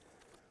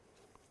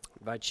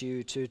invite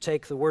you to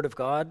take the Word of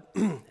God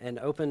and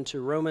open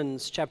to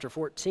Romans chapter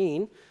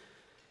 14.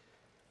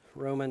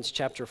 Romans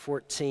chapter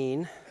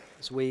 14,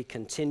 as we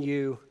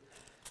continue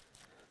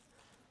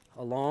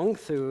along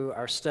through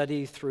our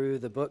study through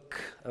the book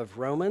of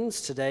Romans.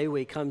 Today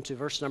we come to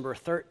verse number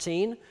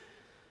 13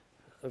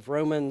 of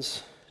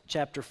Romans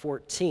chapter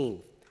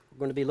 14. We're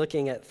going to be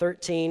looking at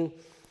 13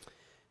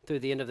 through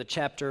the end of the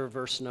chapter,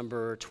 verse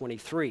number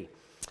 23.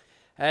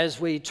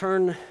 As we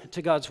turn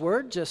to God's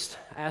Word, just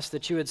ask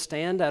that you would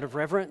stand out of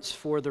reverence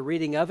for the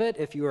reading of it.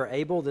 If you are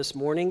able this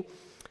morning,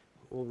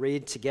 we'll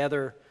read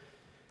together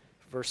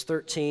verse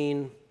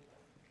 13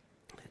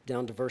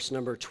 down to verse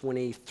number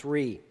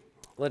 23.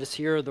 Let us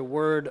hear the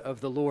word of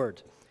the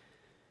Lord.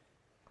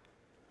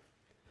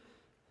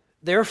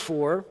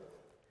 Therefore,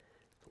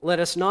 let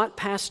us not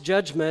pass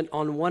judgment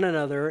on one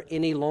another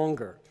any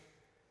longer,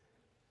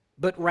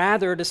 but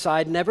rather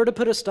decide never to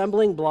put a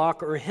stumbling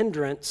block or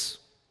hindrance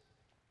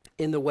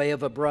in the way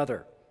of a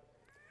brother.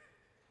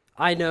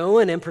 I know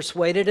and am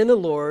persuaded in the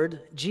Lord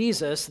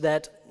Jesus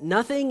that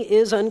nothing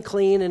is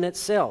unclean in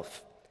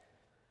itself,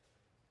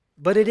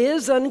 but it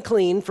is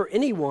unclean for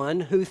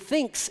anyone who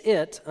thinks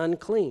it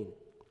unclean.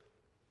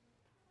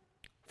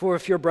 For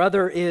if your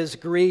brother is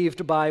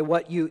grieved by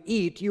what you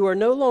eat, you are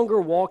no longer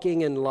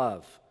walking in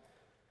love.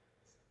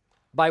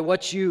 By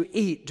what you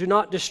eat, do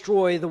not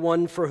destroy the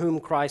one for whom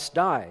Christ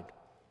died.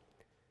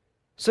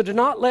 So do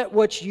not let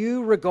what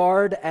you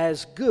regard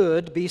as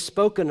good be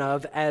spoken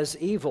of as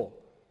evil.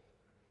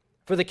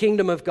 For the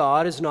kingdom of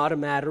God is not a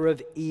matter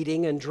of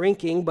eating and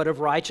drinking, but of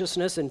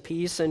righteousness and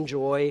peace and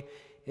joy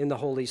in the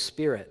Holy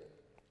Spirit.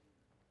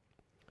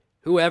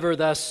 Whoever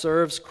thus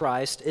serves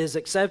Christ is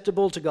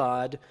acceptable to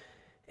God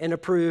and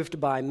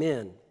approved by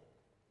men.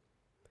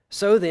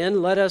 So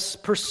then, let us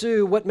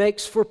pursue what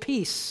makes for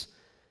peace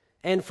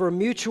and for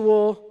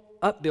mutual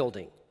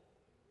upbuilding.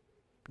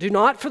 Do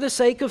not, for the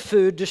sake of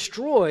food,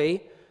 destroy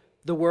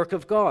the work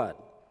of God.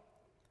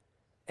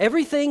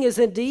 Everything is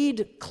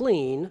indeed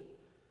clean,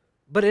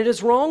 but it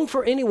is wrong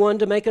for anyone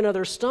to make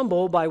another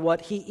stumble by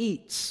what he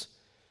eats.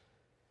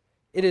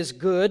 It is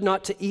good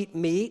not to eat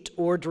meat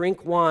or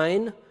drink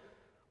wine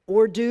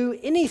or do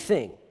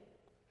anything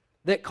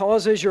that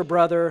causes your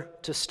brother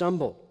to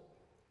stumble.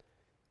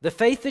 The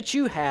faith that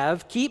you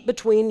have, keep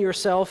between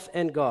yourself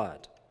and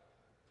God.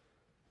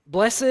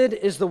 Blessed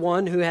is the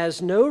one who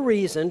has no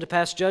reason to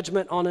pass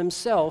judgment on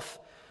himself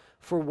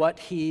for what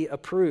he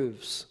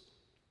approves.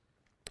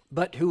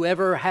 But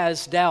whoever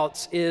has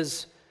doubts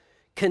is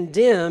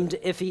condemned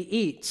if he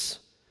eats,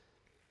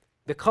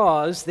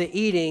 because the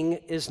eating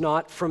is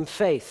not from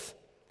faith.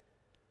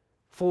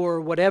 For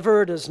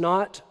whatever does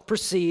not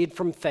proceed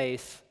from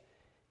faith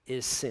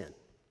is sin.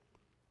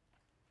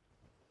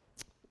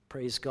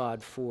 Praise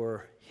God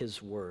for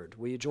His word.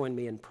 Will you join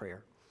me in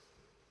prayer?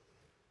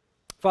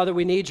 Father,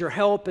 we need your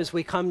help as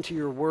we come to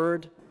your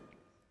word.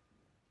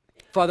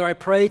 Father, I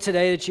pray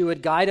today that you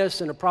would guide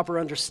us in a proper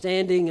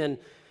understanding and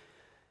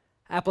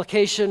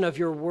application of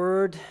your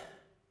word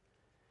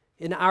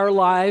in our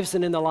lives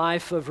and in the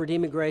life of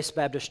Redeeming Grace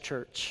Baptist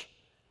Church.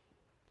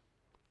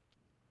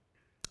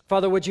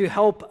 Father, would you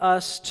help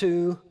us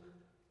to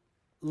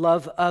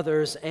love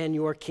others and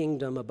your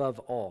kingdom above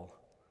all?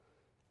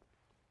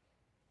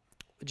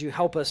 Would you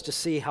help us to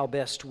see how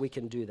best we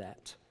can do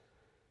that?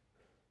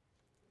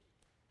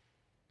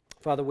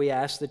 Father, we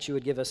ask that you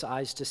would give us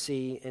eyes to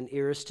see and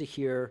ears to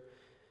hear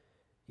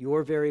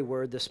your very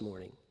word this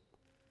morning.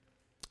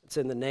 It's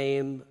in the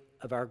name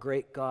of our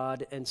great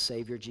God and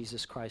Savior,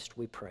 Jesus Christ,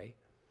 we pray.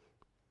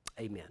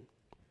 Amen.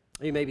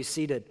 You may be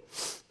seated.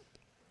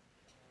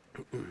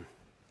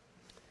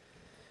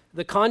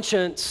 The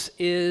conscience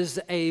is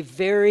a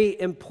very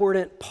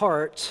important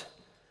part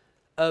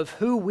of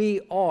who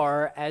we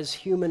are as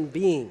human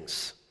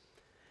beings.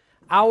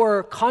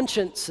 Our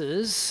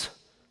consciences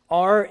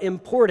are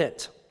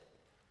important.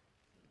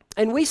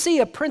 And we see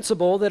a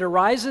principle that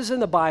arises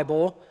in the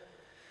Bible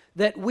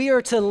that we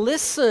are to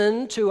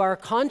listen to our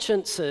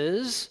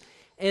consciences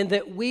and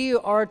that we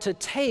are to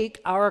take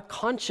our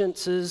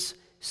consciences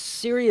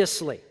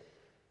seriously.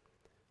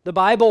 The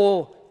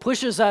Bible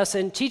pushes us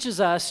and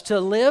teaches us to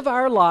live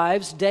our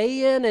lives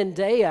day in and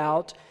day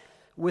out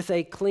with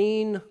a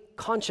clean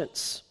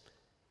conscience,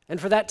 and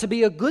for that to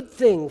be a good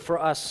thing for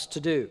us to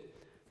do.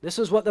 This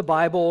is what the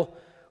Bible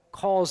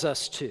calls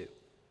us to.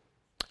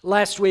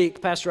 Last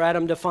week, Pastor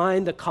Adam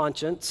defined the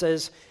conscience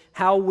as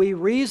how we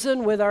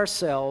reason with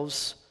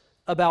ourselves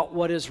about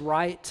what is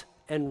right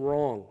and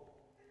wrong.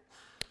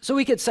 So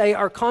we could say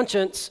our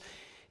conscience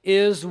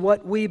is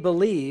what we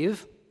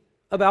believe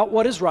about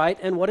what is right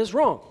and what is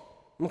wrong.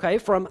 Okay,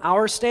 from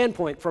our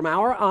standpoint, from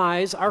our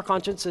eyes, our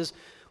conscience is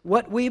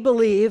what we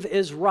believe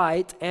is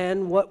right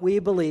and what we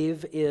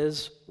believe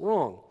is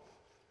wrong.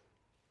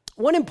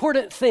 One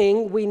important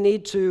thing we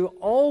need to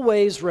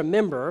always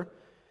remember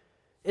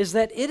is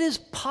that it is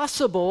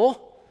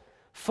possible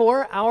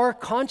for our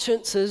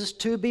consciences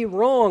to be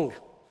wrong.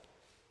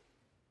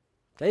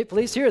 Okay,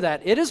 please hear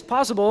that. It is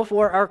possible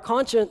for our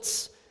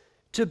conscience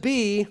to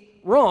be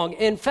wrong.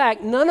 In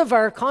fact, none of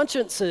our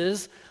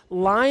consciences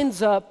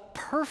lines up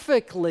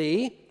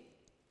perfectly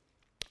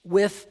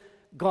with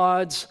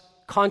God's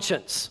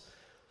conscience.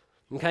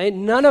 Okay?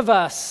 None of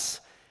us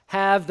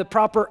have the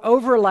proper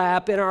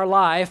overlap in our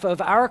life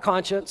of our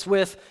conscience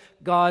with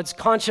God's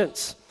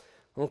conscience.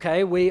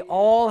 Okay? We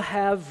all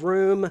have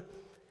room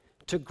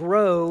to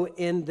grow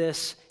in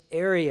this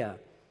area.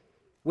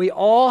 We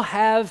all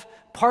have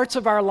parts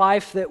of our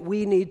life that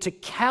we need to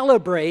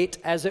calibrate,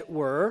 as it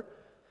were,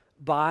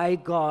 by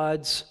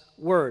God's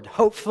Word.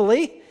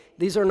 Hopefully,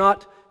 these are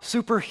not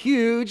super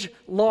huge,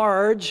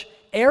 large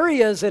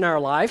areas in our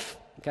life,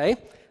 okay?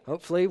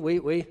 Hopefully,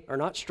 we are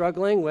not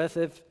struggling with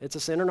if it's a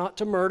sin or not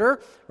to murder,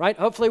 right?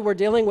 Hopefully, we're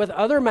dealing with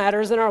other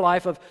matters in our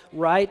life of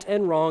right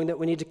and wrong that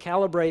we need to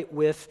calibrate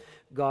with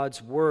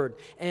God's Word.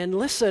 And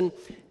listen,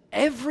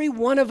 every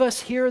one of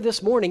us here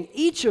this morning,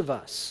 each of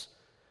us,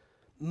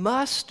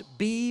 must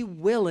be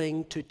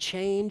willing to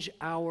change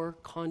our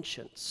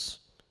conscience.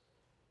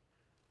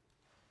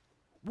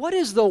 What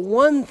is the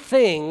one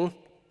thing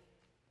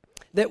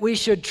that we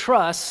should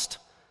trust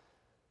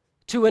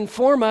to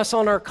inform us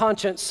on our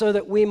conscience so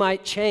that we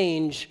might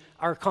change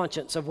our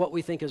conscience of what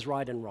we think is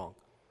right and wrong?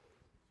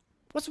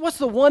 What's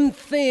the one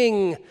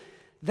thing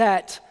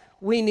that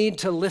we need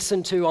to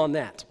listen to on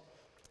that?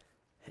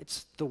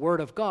 It's the Word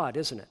of God,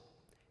 isn't it?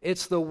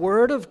 It's the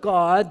Word of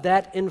God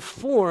that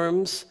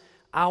informs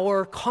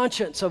our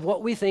conscience of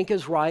what we think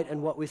is right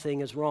and what we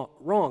think is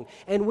wrong.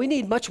 And we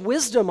need much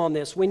wisdom on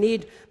this. We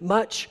need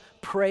much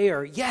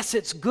prayer. Yes,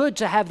 it's good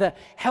to have the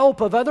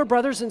help of other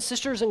brothers and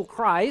sisters in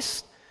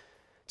Christ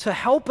to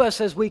help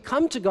us as we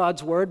come to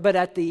God's Word, but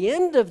at the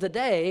end of the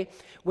day,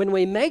 when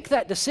we make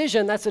that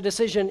decision, that's a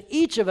decision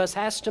each of us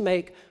has to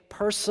make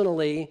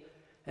personally,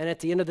 and at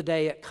the end of the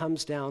day, it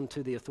comes down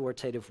to the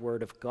authoritative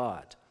Word of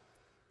God.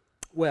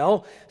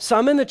 Well,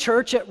 some in the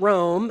church at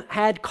Rome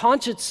had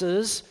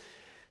consciences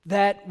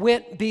that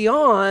went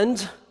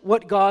beyond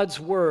what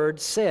God's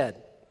Word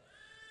said.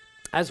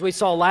 As we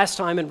saw last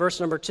time in verse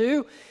number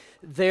 2,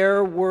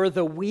 there were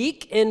the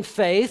weak in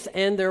faith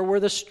and there were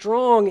the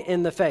strong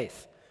in the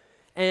faith.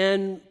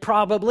 And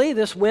probably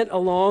this went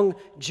along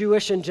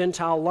Jewish and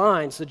Gentile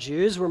lines. The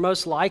Jews were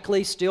most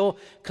likely still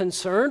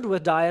concerned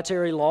with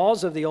dietary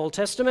laws of the Old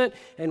Testament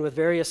and with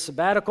various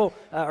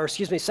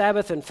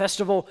Sabbath and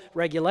festival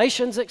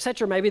regulations,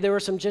 etc. Maybe there were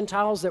some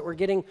Gentiles that were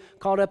getting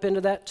caught up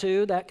into that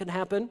too. That could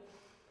happen.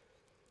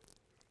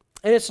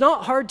 And it's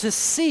not hard to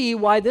see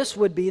why this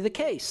would be the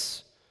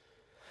case.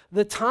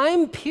 The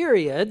time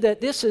period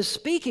that this is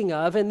speaking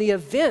of and the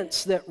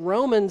events that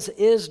Romans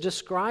is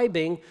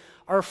describing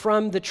are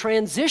from the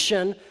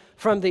transition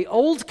from the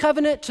Old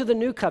Covenant to the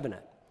New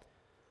Covenant,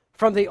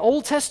 from the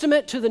Old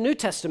Testament to the New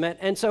Testament.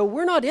 And so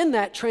we're not in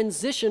that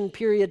transition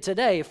period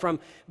today from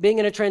being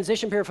in a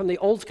transition period from the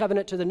Old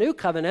Covenant to the New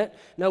Covenant.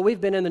 No,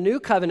 we've been in the New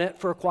Covenant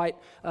for quite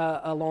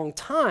a long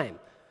time.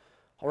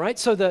 All right,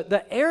 so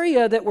the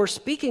area that we're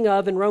speaking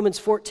of in Romans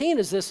 14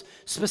 is this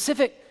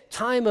specific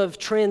time of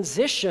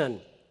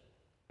transition.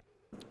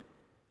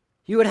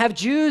 You would have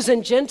Jews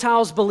and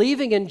Gentiles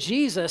believing in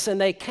Jesus, and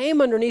they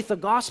came underneath the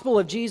gospel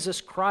of Jesus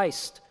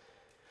Christ.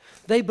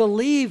 They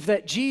believed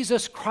that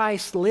Jesus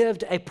Christ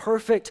lived a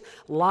perfect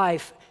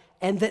life,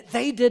 and that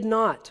they did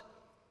not.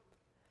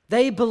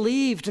 They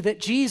believed that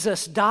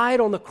Jesus died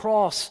on the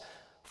cross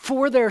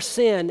for their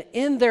sin,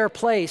 in their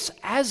place,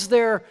 as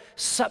their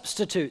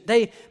substitute.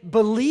 They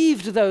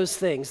believed those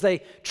things.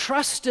 They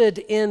trusted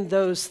in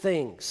those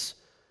things.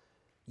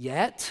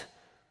 Yet,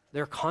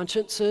 their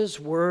consciences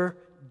were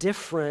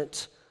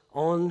different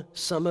on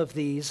some of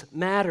these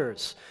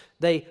matters.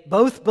 They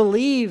both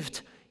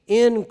believed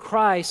in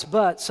Christ,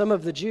 but some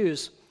of the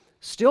Jews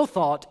still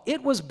thought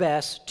it was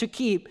best to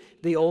keep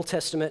the Old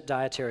Testament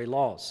dietary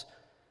laws.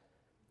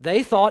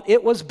 They thought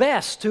it was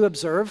best to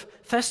observe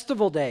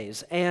festival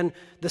days and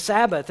the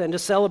Sabbath and to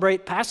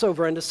celebrate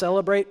Passover and to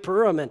celebrate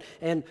Purim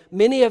and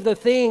many of the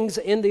things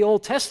in the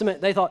Old Testament.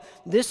 They thought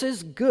this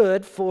is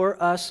good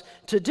for us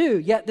to do.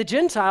 Yet the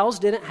Gentiles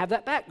didn't have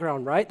that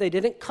background, right? They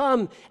didn't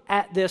come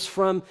at this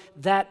from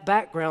that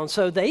background.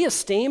 So they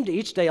esteemed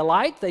each day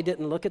alike. They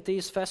didn't look at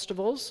these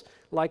festivals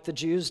like the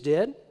Jews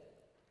did.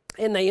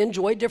 And they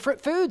enjoyed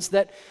different foods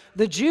that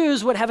the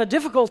Jews would have a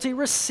difficulty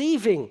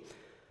receiving.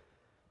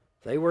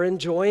 They were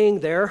enjoying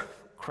their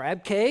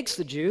crab cakes.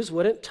 The Jews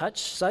wouldn't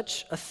touch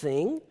such a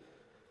thing.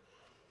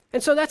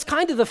 And so that's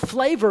kind of the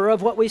flavor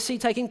of what we see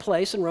taking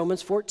place in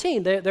Romans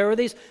 14. There were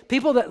these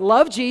people that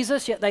loved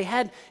Jesus, yet they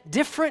had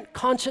different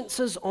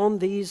consciences on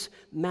these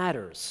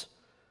matters.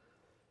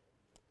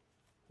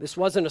 This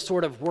wasn't a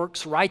sort of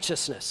works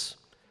righteousness.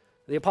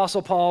 The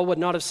Apostle Paul would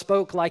not have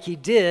spoke like he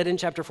did in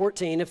chapter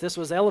 14 if this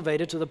was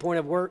elevated to the point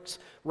of works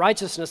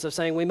righteousness, of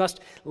saying we must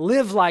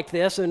live like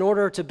this in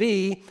order to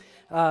be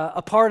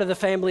a part of the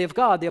family of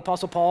God. The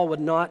Apostle Paul would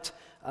not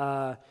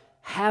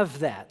have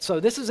that. So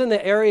this is in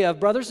the area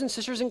of brothers and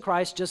sisters in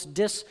Christ just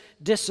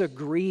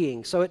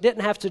disagreeing. So it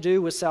didn't have to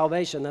do with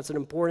salvation. That's an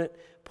important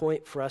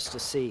point for us to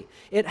see.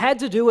 It had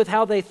to do with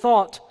how they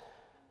thought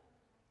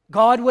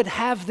God would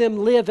have them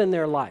live in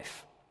their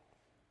life.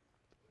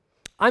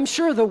 I'm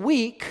sure the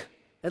weak,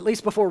 at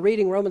least before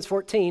reading Romans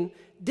 14,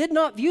 did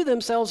not view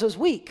themselves as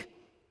weak.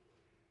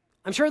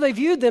 I'm sure they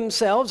viewed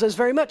themselves as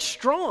very much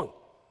strong,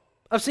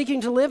 of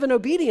seeking to live in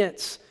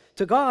obedience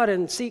to God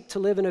and seek to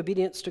live in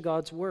obedience to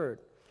God's word.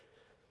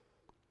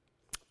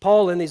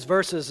 Paul in these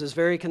verses is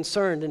very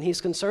concerned, and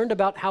he's concerned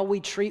about how we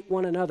treat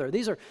one another.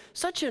 These are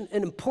such an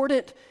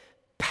important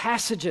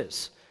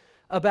passages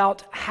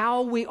about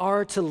how we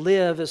are to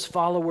live as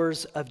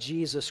followers of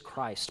Jesus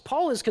Christ.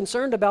 Paul is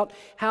concerned about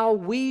how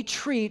we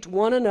treat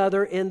one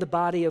another in the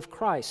body of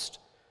Christ.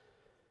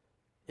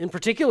 In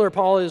particular,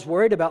 Paul is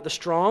worried about the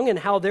strong and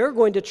how they're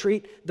going to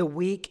treat the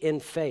weak in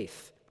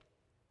faith.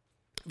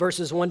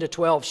 Verses 1 to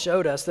 12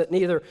 showed us that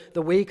neither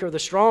the weak or the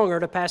strong are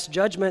to pass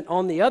judgment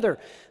on the other.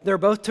 They're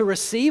both to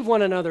receive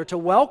one another, to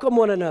welcome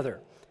one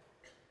another.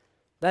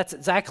 That's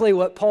exactly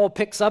what Paul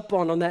picks up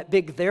on that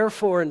big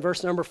therefore in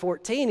verse number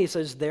 14. He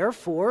says,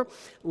 therefore,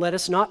 let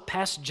us not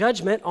pass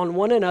judgment on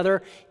one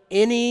another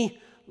any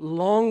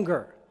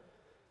longer.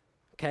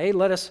 Okay,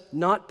 let us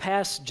not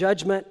pass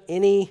judgment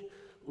any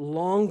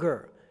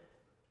longer.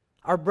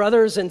 Our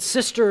brothers and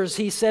sisters,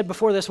 he said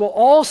before this, will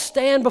all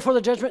stand before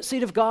the judgment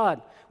seat of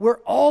God. We're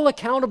all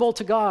accountable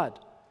to God.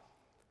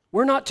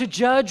 We're not to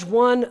judge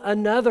one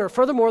another.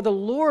 Furthermore, the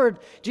Lord,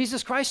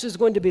 Jesus Christ, is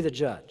going to be the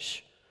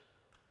judge.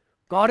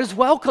 God has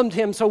welcomed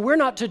him, so we're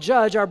not to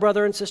judge our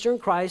brother and sister in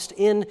Christ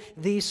in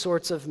these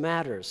sorts of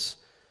matters.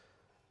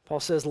 Paul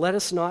says, let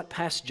us not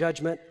pass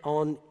judgment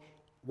on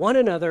one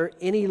another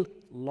any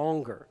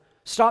longer.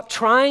 Stop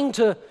trying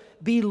to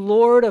be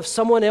Lord of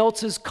someone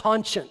else's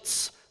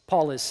conscience,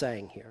 Paul is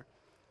saying here.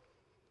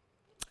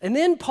 And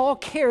then Paul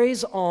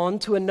carries on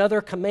to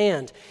another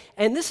command.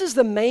 And this is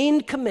the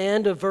main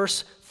command of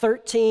verse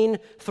 13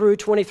 through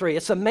 23.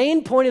 It's the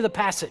main point of the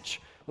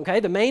passage. Okay,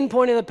 the main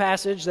point of the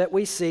passage that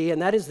we see,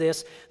 and that is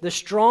this: the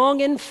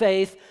strong in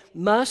faith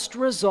must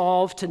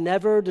resolve to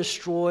never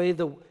destroy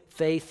the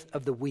faith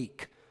of the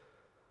weak.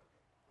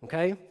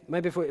 Okay,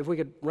 maybe if we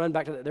could run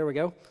back to that. There we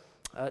go.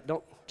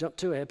 Don't jump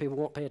too ahead. People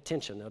won't pay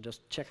attention. They'll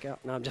just check out.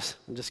 No, I'm just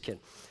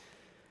kidding.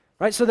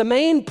 Right, so the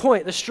main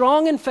point, the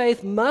strong in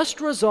faith must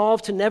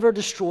resolve to never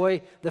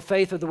destroy the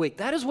faith of the weak.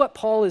 That is what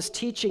Paul is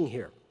teaching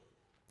here.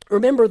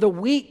 Remember, the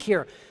weak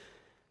here,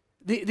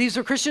 these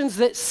are Christians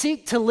that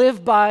seek to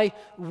live by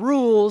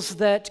rules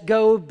that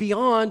go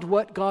beyond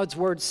what God's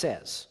word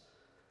says.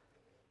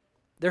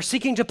 They're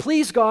seeking to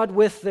please God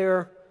with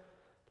their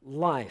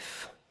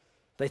life.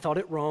 They thought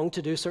it wrong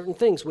to do certain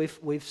things.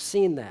 We've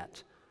seen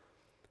that.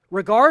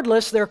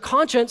 Regardless, their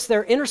conscience,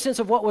 their inner sense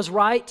of what was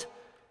right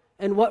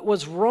and what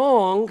was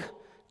wrong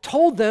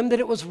told them that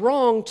it was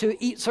wrong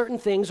to eat certain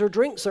things or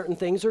drink certain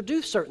things or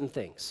do certain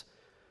things.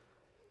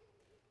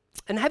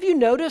 And have you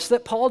noticed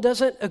that Paul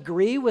doesn't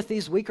agree with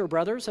these weaker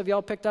brothers? Have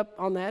y'all picked up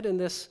on that in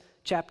this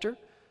chapter?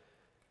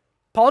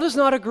 Paul does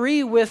not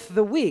agree with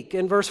the weak.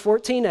 In verse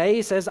 14a,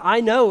 he says,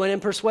 I know and am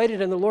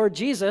persuaded in the Lord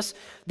Jesus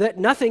that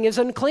nothing is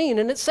unclean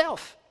in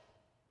itself.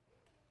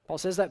 Paul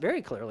says that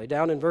very clearly.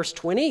 Down in verse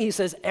 20, he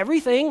says,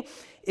 everything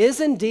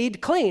is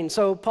indeed clean.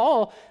 So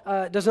Paul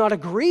does not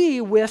agree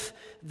with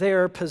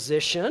their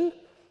position,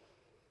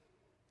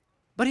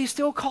 but he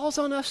still calls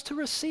on us to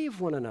receive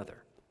one another.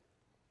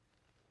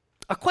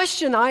 A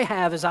question I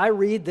have as I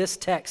read this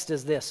text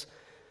is this: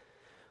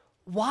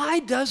 why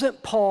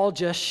doesn't Paul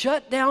just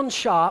shut down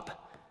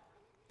shop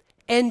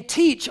and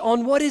teach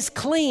on what is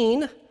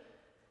clean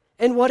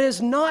and what is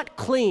not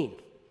clean,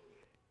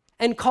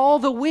 and call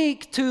the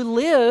weak to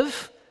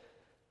live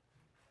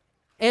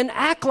and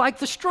act like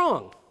the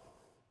strong?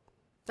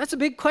 That's a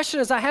big question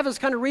as I have as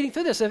kind of reading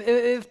through this.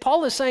 If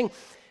Paul is saying,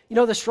 you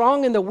know, the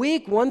strong and the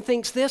weak, one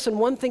thinks this and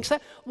one thinks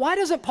that, why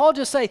doesn't Paul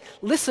just say,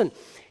 listen,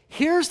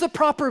 here's the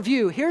proper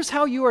view, here's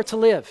how you are to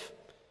live.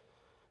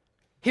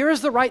 Here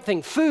is the right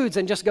thing, foods,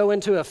 and just go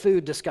into a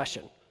food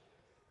discussion.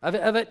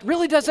 It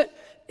really doesn't,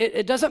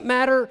 it doesn't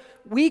matter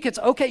week, it's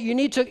okay, you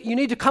need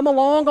to come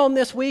along on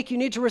this week, you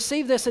need to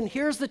receive this, and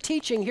here's the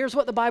teaching, here's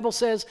what the Bible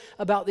says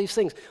about these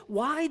things.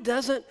 Why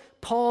doesn't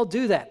Paul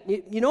do that?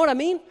 You know what I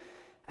mean?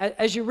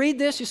 As you read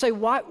this, you say,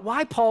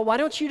 why Paul, why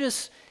don't you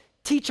just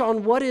teach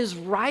on what is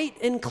right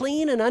and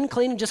clean and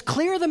unclean and just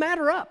clear the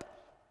matter up?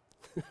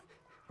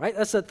 Right?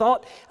 That's the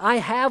thought I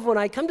have when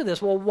I come to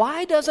this. Well,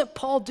 why doesn't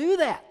Paul do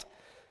that?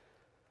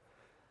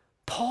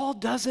 Paul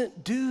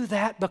doesn't do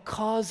that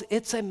because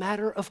it's a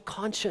matter of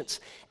conscience,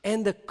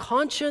 and the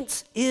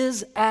conscience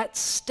is at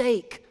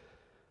stake.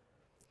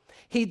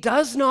 He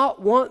does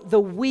not want the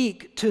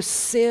weak to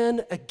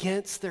sin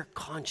against their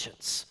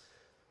conscience.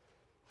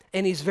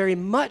 And he's very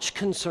much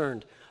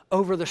concerned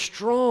over the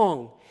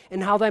strong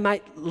and how they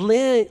might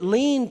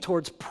lean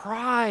towards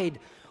pride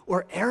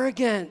or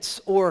arrogance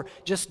or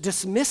just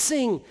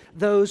dismissing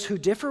those who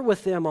differ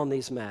with them on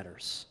these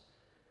matters.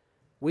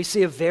 We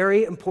see a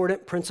very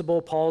important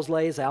principle Paul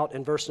lays out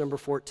in verse number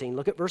 14.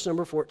 Look at verse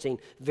number 14.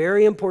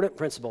 Very important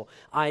principle.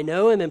 I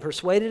know and am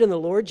persuaded in the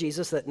Lord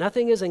Jesus that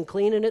nothing is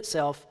unclean in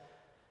itself,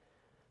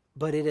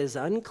 but it is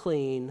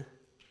unclean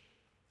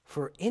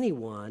for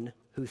anyone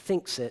who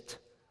thinks it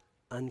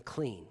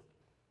unclean.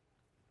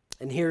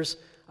 And here's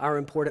our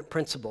important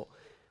principle.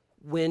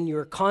 When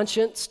your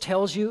conscience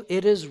tells you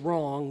it is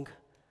wrong,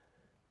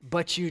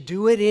 but you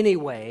do it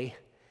anyway,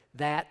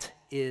 that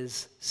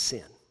is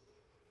sin.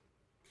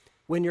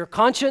 When your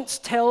conscience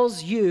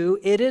tells you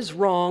it is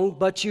wrong,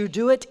 but you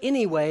do it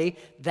anyway,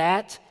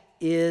 that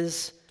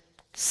is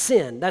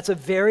sin. That's a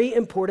very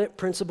important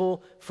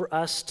principle for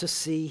us to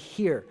see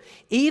here.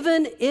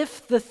 Even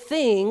if the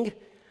thing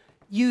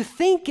you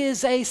think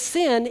is a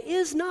sin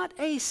is not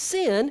a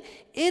sin,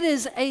 it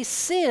is a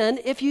sin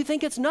if you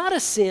think it's not a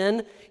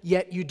sin,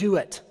 yet you do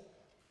it.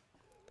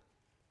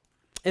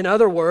 In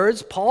other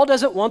words, Paul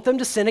doesn't want them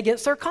to sin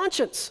against their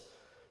conscience.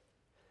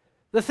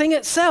 The thing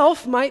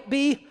itself might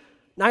be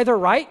neither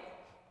right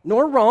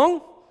nor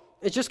wrong.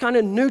 It's just kind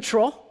of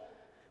neutral.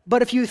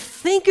 But if you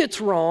think it's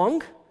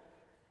wrong,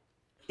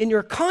 in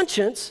your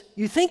conscience,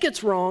 you think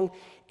it's wrong,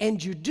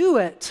 and you do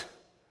it,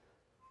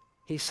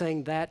 he's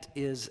saying that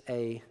is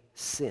a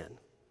sin.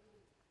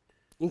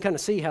 You can kind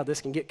of see how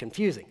this can get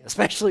confusing,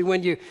 especially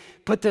when you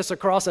put this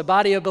across a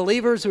body of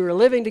believers who are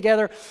living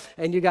together,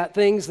 and you got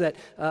things that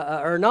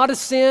are not a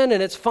sin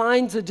and it's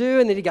fine to do,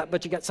 and then you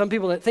got some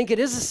people that think it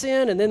is a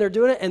sin, and then they're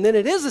doing it, and then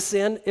it is a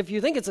sin if you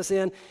think it's a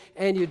sin,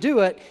 and you do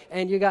it,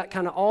 and you got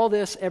kind of all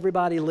this,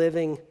 everybody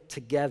living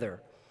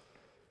together.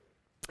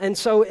 And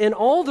so in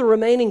all the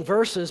remaining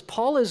verses,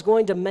 Paul is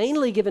going to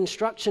mainly give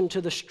instruction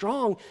to the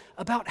strong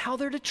about how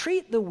they're to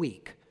treat the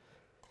weak.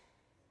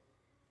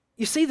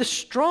 You see, the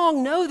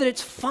strong know that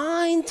it's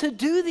fine to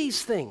do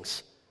these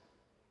things.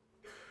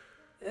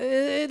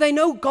 They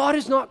know God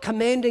is not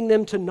commanding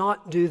them to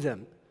not do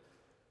them.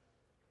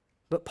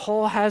 But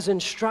Paul has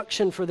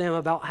instruction for them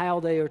about how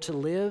they are to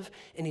live,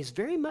 and he's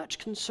very much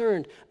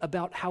concerned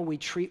about how we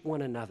treat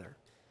one another.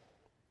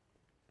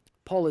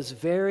 Paul is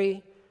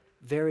very,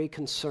 very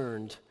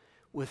concerned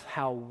with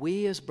how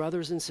we as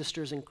brothers and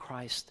sisters in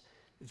Christ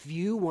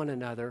view one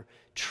another,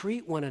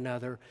 treat one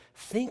another,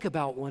 think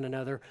about one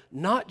another,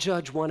 not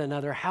judge one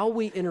another, how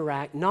we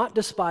interact, not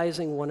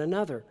despising one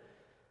another.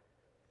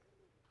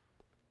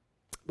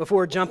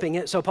 Before jumping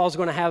in, so Paul's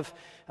going to have,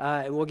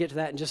 and we'll get to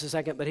that in just a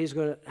second, but he's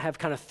going to have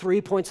kind of 3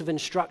 points of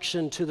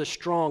instruction to the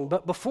strong.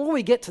 But before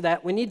we get to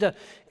that, we need to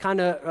kind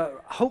of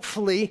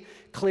hopefully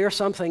clear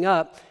something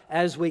up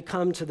as we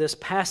come to this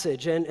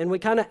passage. And we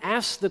kind of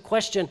ask the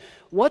question,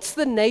 what's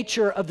the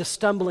nature of the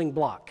stumbling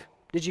block?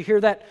 Did you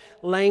hear that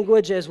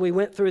language as we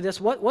went through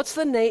this? What's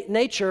the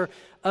nature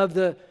of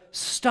the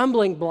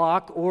stumbling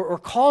block or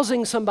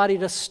causing somebody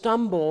to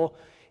stumble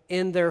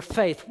in their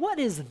faith? What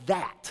is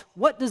that?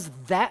 What does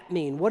that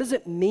mean? What does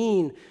it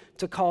mean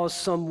to cause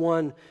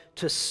someone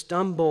to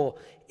stumble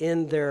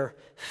in their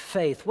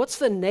faith? What's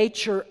the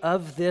nature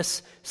of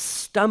this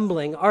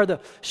stumbling? Are the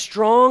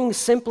strong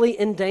simply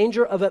in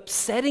danger of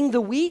upsetting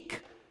the weak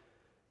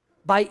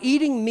by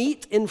eating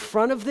meat in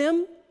front of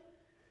them?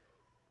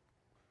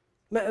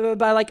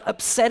 By like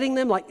upsetting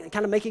them, like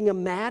kind of making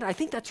them mad? I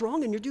think that's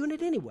wrong, and you're doing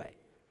it anyway.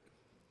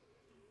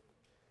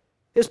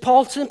 Is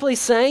Paul simply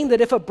saying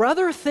that if a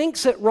brother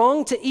thinks it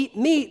wrong to eat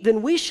meat,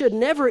 then we should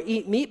never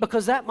eat meat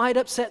because that might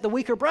upset the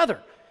weaker brother?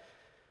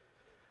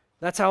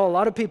 That's how a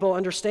lot of people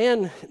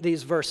understand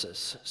these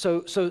verses.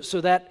 So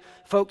that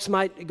folks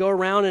might go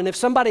around, and if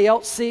somebody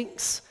else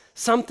thinks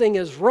something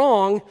is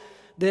wrong,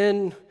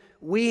 then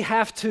we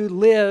have to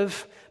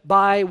live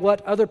by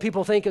what other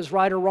people think is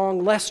right or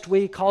wrong, lest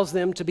we cause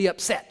them to be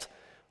upset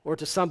or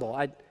to stumble.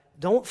 I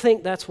don't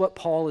think that's what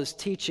Paul is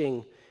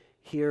teaching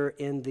here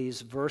in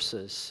these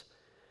verses.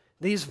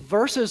 These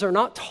verses are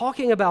not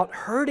talking about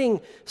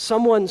hurting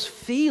someone's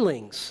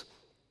feelings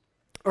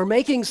or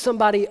making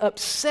somebody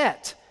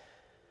upset,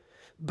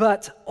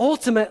 but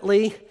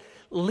ultimately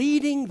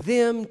leading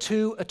them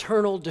to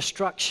eternal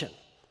destruction.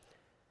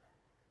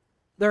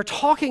 They're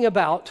talking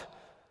about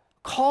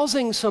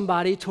causing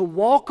somebody to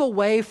walk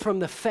away from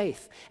the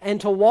faith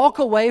and to walk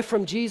away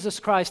from Jesus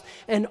Christ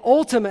and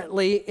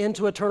ultimately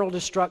into eternal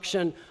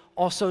destruction,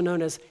 also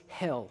known as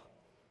hell.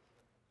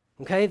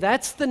 Okay,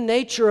 that's the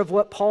nature of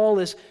what Paul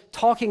is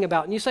talking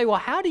about. And you say, well,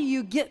 how do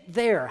you get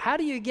there? How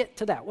do you get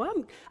to that?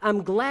 Well,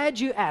 I'm glad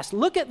you asked.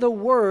 Look at the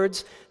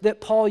words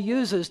that Paul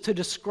uses to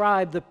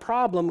describe the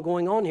problem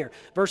going on here.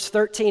 Verse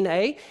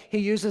 13a, he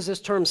uses this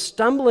term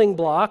stumbling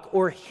block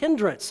or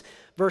hindrance.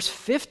 Verse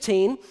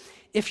 15,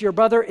 if your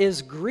brother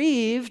is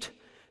grieved,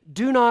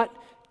 do not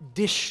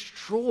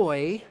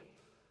destroy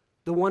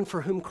the one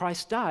for whom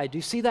Christ died. Do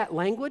you see that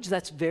language?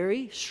 That's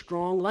very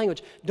strong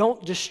language.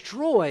 Don't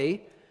destroy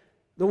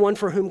the one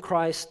for whom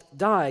Christ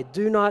died.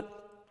 Do not,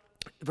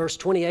 verse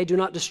 28, do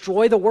not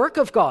destroy the work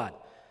of God.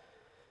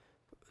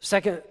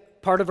 Second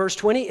part of verse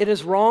 20, it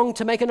is wrong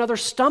to make another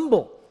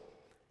stumble.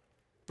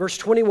 Verse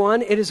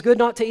 21, it is good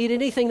not to eat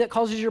anything that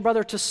causes your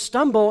brother to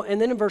stumble.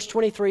 And then in verse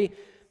 23,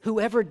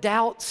 whoever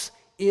doubts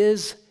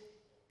is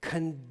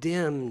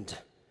condemned.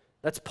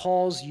 That's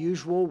Paul's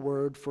usual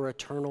word for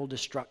eternal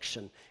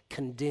destruction.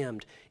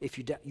 Condemned. If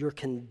you doubt, you're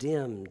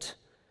condemned.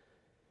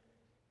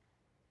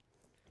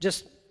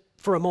 Just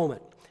for a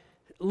moment,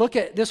 look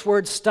at this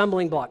word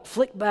stumbling block.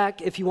 Flick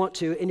back, if you want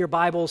to, in your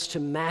Bibles to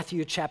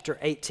Matthew chapter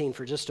 18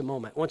 for just a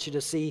moment. I want you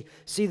to see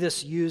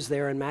this used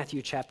there in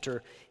Matthew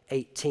chapter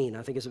 18.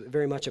 I think it's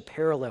very much a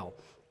parallel.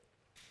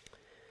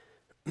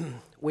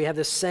 We have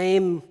the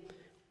same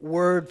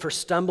word for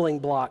stumbling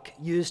block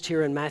used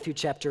here in Matthew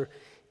chapter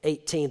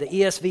 18. The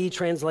ESV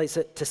translates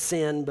it to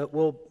sin, but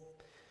we'll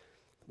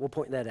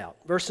point that out.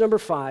 Verse number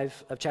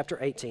 5 of chapter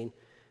 18.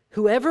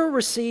 Whoever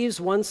receives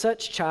one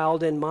such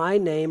child in my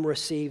name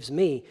receives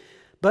me.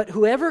 But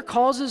whoever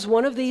causes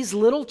one of these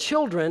little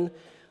children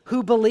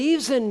who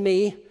believes in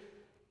me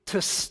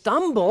to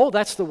stumble,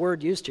 that's the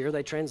word used here,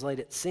 they translate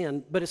it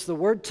sin, but it's the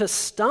word to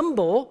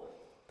stumble,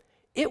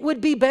 it would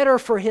be better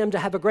for him to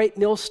have a great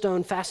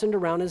millstone fastened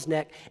around his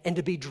neck and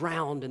to be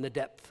drowned in the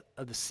depth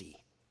of the sea.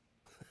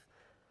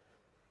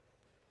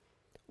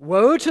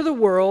 Woe to the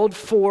world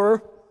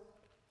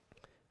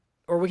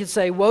or we could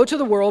say, woe to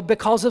the world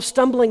because of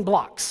stumbling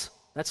blocks.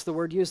 That's the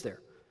word used there.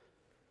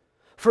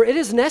 For it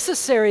is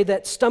necessary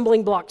that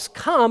stumbling blocks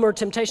come or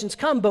temptations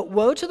come, but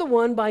woe to the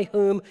one by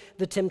whom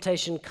the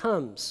temptation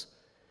comes.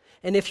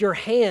 And if your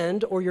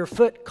hand or your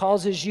foot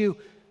causes you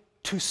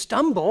to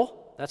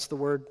stumble, that's the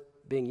word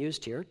being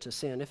used here, to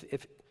sin,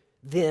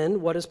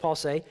 then what does Paul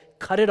say?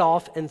 Cut it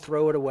off and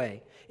throw it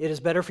away. It is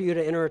better for you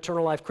to enter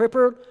eternal life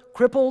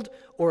crippled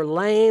or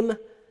lame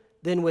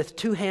than with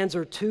 2 hands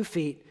or 2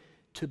 feet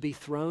to be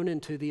thrown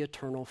into the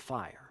eternal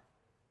fire.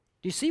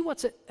 Do you see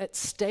what's at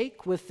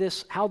stake with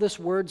this, how this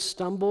word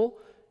stumble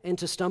and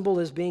to stumble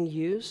is being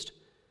used?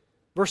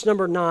 Verse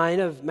number 9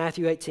 of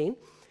Matthew 18.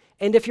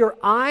 And if your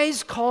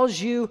eyes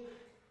cause you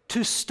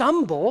to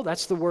stumble,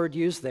 that's the word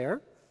used there.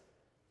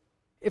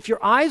 If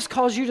your eyes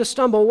cause you to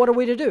stumble, what are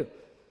we to do?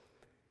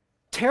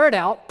 Tear it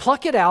out,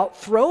 pluck it out,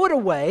 throw it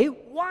away.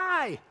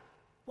 Why?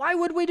 Why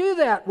would we do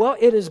that? Well,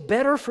 it is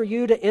better for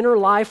you to enter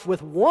life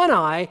with 1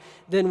 eye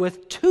than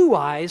with 2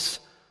 eyes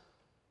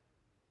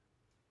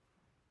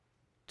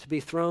to be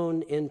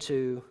thrown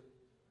into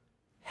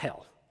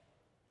hell,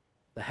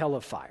 the hell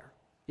of fire.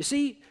 You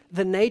see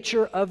the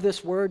nature of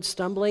this word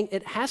stumbling?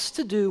 It has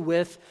to do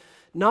with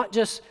not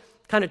just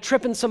kind of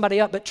tripping somebody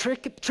up, but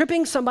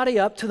tripping somebody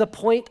up to the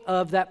point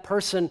of that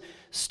person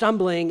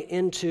stumbling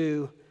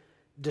into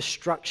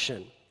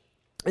destruction.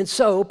 And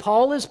so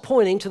Paul is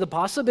pointing to the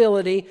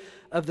possibility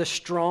of the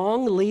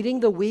strong leading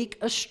the weak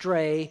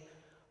astray,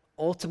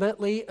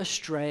 ultimately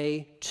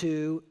astray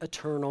to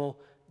eternal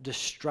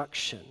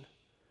destruction.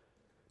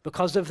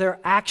 Because of their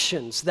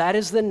actions. That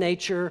is the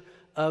nature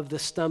of the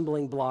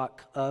stumbling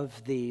block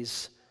of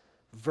these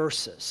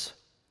verses.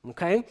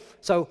 Okay?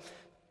 So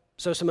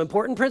some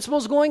important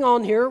principles going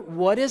on here.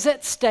 What is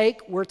at stake?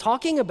 We're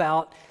talking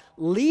about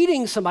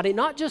leading somebody,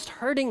 not just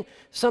hurting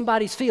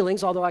somebody's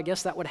feelings, although I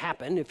guess that would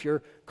happen if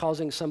you're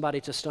causing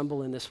somebody to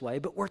stumble in this way,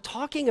 but we're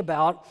talking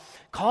about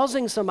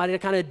causing somebody to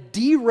kind of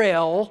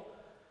derail,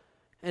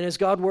 and as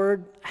God's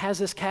word has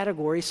this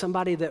category,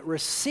 somebody that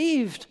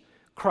received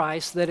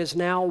Christ that is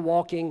now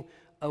walking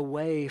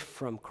away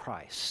from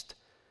Christ.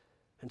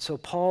 And so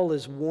Paul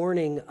is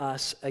warning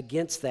us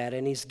against that,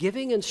 and he's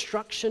giving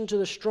instruction to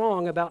the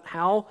strong about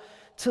how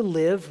to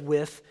live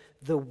with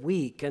the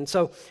weak. And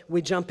so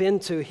we jump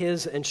into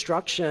his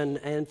instruction,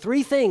 and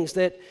 3 things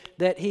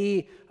that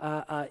he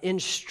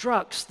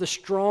instructs the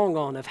strong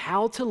on of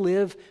how to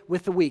live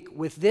with the weak,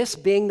 with this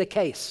being the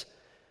case.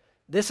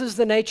 This is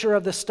the nature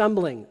of the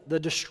stumbling, the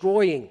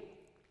destroying,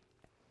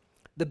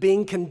 the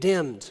being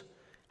condemned.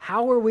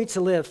 How are we to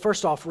live?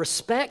 First off,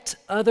 respect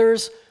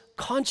others'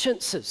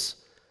 consciences.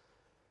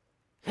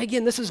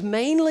 Again, this is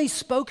mainly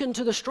spoken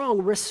to the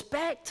strong.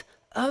 Respect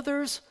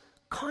others'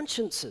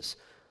 consciences.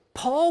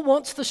 Paul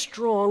wants the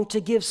strong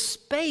to give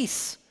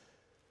space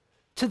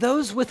to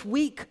those with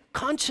weak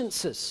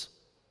consciences,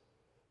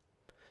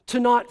 to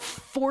not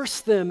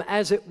force them,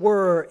 as it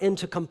were,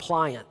 into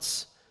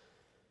compliance.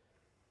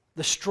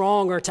 The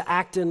strong are to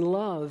act in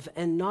love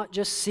and not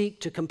just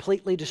seek to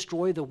completely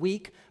destroy the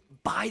weak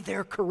by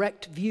their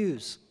correct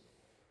views.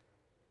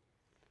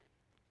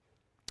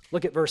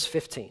 Look at verse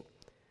 15.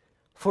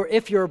 For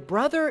if your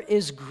brother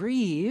is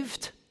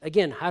grieved,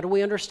 again, how do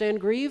we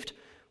understand grieved?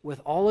 With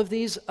all of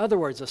these other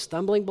words, the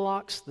stumbling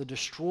blocks, the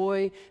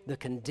destroy, the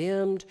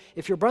condemned.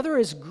 If your brother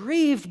is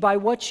grieved by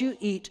what you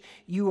eat,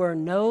 you are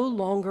no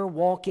longer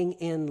walking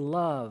in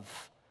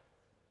love.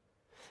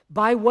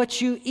 By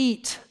what you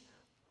eat,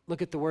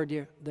 look at the word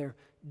here, there.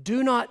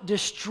 Do not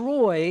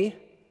destroy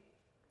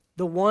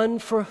the one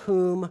for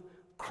whom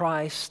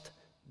Christ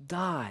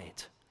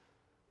died.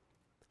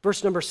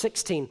 Verse number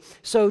 16.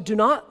 So do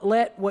not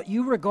let what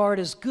you regard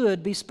as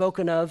good be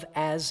spoken of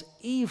as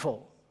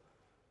evil.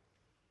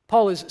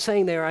 Paul is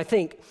saying there, I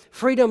think,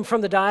 freedom from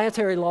the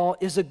dietary law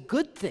is a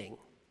good thing.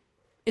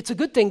 It's a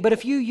good thing, but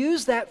if you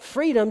use that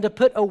freedom to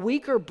put a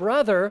weaker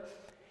brother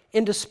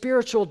into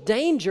spiritual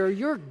danger,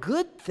 your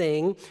good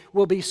thing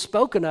will be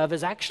spoken of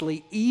as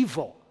actually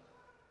evil.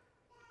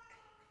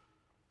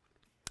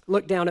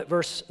 Look down at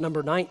verse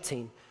number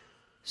 19.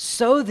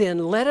 So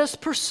then, let us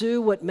pursue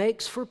what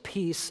makes for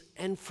peace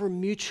and for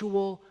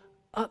mutual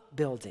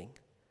upbuilding.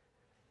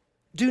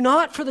 Do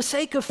not, for the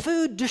sake of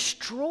food,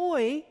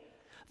 destroy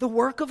the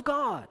work of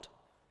God.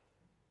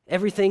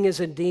 Everything is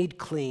indeed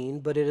clean,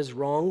 but it is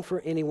wrong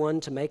for anyone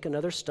to make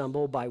another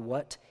stumble by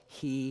what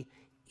he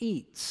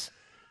eats.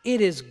 It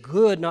is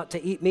good not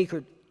to eat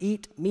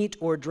eat meat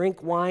or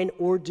drink wine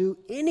or do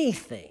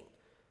anything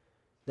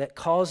that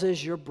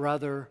causes your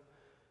brother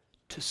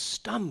to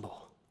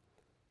stumble,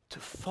 to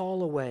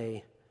fall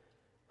away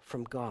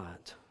from God.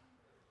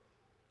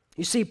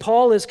 You see,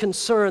 Paul is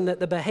concerned that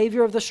the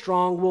behavior of the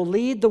strong will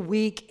lead the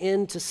weak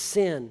into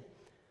sin.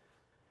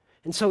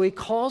 And so he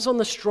calls on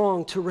the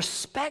strong to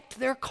respect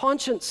their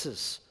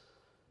consciences.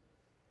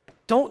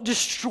 Don't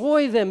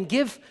destroy them.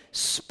 Give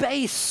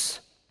space.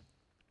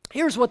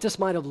 Here's what this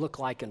might have looked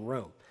like in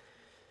Rome.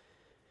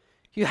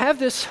 You have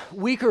this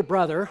weaker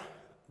brother.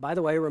 By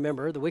the way,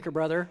 remember, the weaker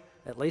brother,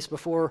 at least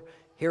before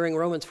hearing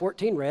Romans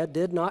 14 read,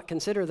 did not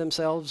consider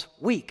themselves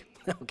weak.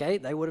 Okay,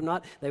 they would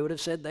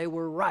have said they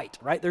were right?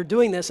 They're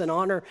doing this in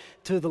honor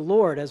to the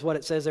Lord, as what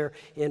it says there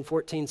in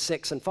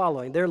 14:6 and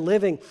following. They're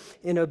living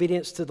in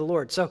obedience to the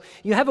Lord. So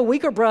you have a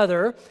weaker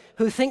brother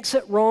who thinks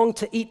it wrong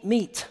to eat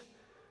meat.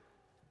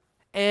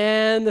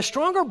 And the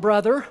stronger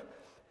brother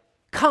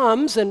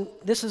comes, and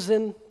this is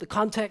in the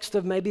context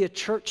of maybe a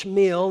church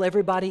meal,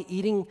 everybody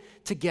eating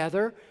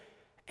together.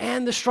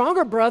 And the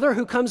stronger brother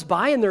who comes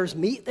by and there's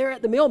meat there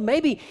at the meal,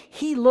 maybe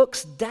he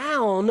looks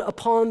down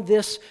upon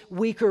this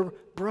weaker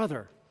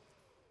brother.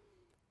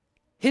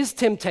 His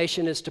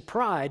temptation is to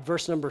pride.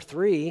 Verse number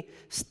 3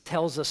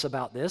 tells us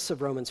about this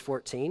of Romans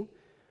 14.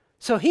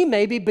 So he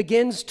maybe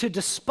begins to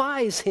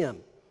despise him.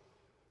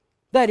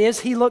 That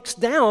is, he looks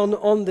down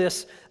on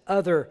this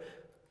other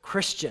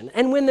Christian.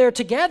 And when they're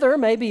together,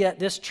 maybe at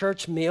this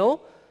church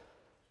meal,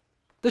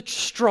 the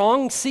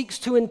strong seeks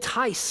to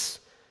entice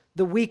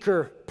the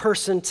weaker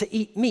person to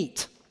eat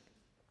meat.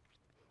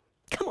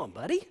 Come on,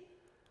 buddy.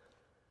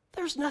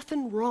 There's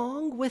nothing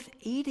wrong with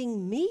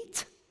eating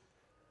meat.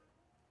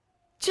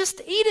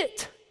 Just eat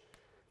it.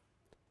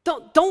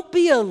 Don't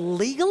be a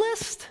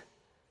legalist.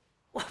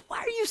 Why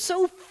are you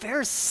so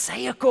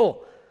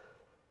pharisaical?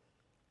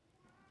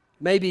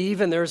 Maybe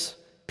even there's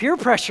peer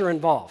pressure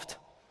involved.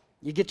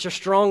 You get your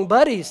strong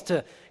buddies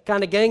to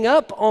kind of gang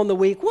up on the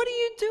weak. What are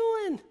you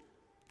doing?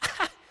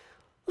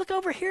 Look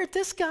over here at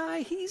this guy.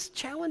 He's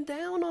chowing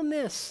down on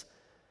this.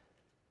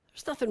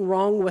 There's nothing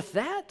wrong with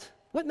that.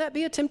 Wouldn't that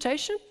be a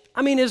temptation?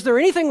 I mean, is there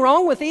anything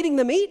wrong with eating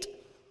the meat?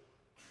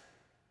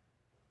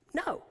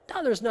 No,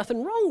 there's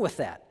nothing wrong with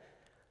that.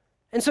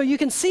 And so you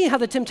can see how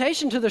the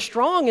temptation to the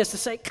strong is to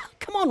say,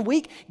 come on,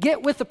 weak,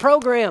 get with the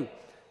program.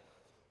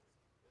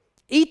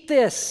 Eat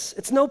this.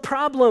 It's no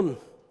problem.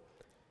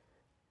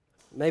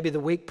 Maybe the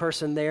weak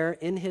person there,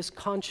 in his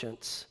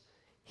conscience,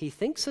 he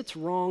thinks it's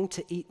wrong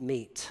to eat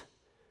meat.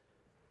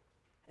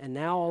 And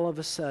now all of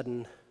a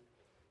sudden,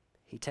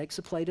 he takes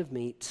a plate of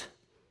meat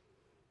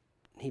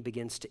and he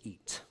begins to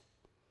eat.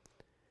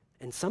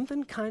 And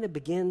something kind of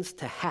begins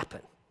to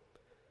happen.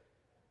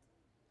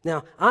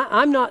 Now,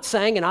 I'm not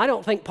saying, and I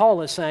don't think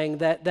Paul is saying,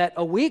 that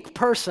a weak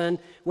person,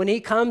 when he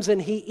comes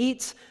and he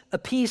eats a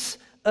piece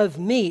of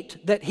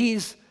meat, that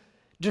he's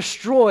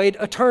destroyed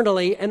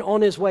eternally and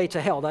on his way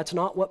to hell. That's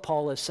not what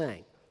Paul is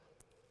saying.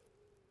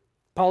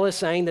 Paul is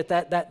saying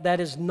that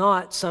is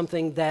not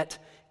something that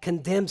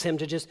condemns him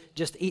to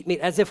just eat meat,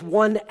 as if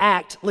one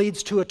act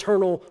leads to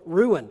eternal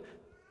ruin.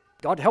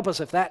 God help us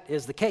if that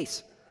is the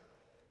case.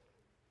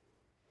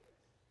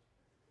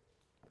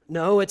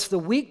 No, it's the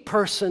weak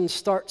person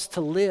starts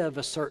to live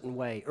a certain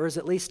way, or is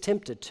at least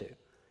tempted to.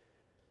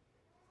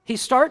 He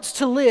starts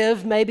to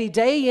live maybe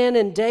day in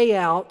and day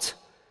out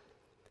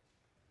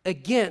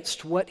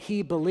against what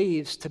he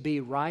believes to be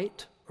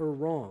right or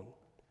wrong.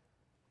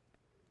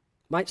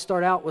 Might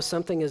start out with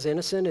something as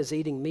innocent as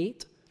eating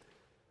meat.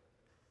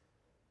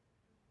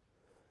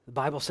 The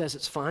Bible says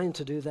it's fine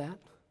to do that.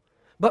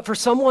 But for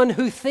someone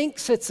who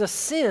thinks it's a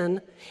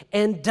sin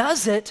and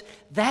does it,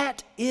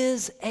 that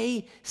is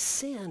a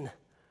sin.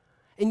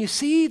 And you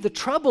see, the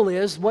trouble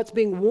is, what's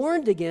being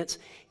warned against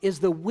is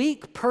the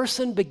weak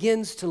person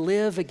begins to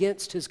live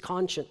against his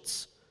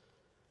conscience.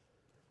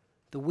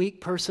 The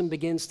weak person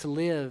begins to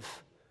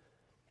live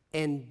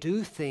and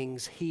do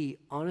things he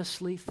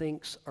honestly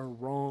thinks are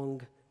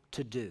wrong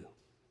to do.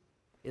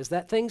 Is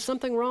that thing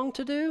something wrong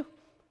to do?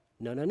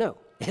 No,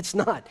 it's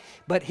not.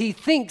 But he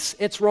thinks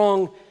it's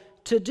wrong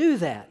to do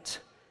that.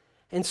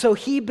 And so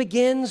he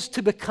begins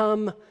to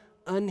become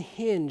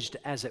unhinged,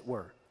 as it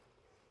were.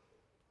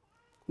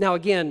 Now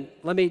again,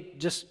 let me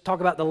just talk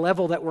about the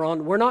level that we're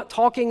on. We're not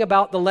talking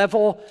about the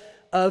level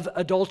of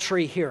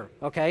adultery here,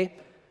 okay?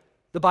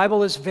 The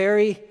Bible is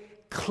very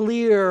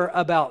clear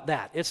about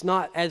that. It's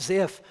not as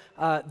if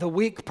the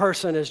weak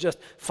person is just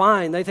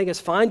fine. They think it's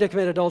fine to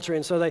commit adultery,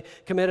 and so they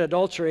commit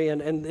adultery,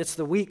 and it's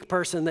the weak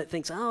person that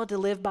thinks, to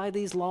live by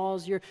these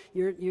laws,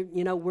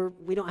 we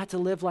don't have to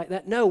live like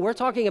that. No, we're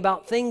talking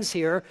about things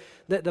here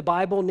that the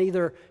Bible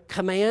neither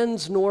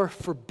commands nor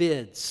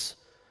forbids.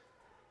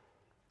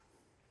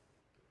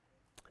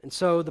 And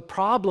so the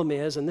problem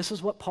is, and this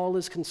is what Paul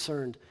is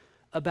concerned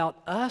about,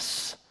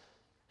 us,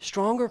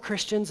 stronger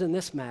Christians in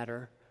this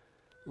matter,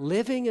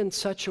 living in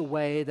such a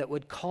way that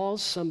would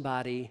cause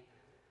somebody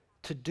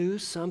to do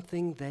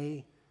something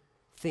they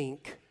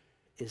think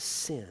is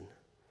sin.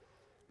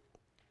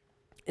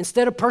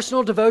 Instead of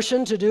personal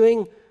devotion to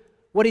doing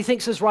what he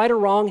thinks is right or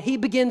wrong. He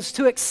begins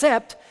to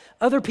accept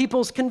other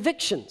people's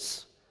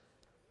convictions.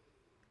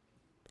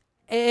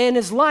 And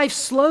his life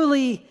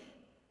slowly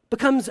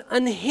becomes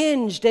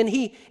unhinged, and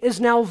he is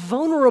now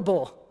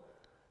vulnerable.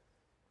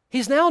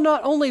 He's now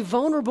not only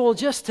vulnerable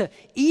just to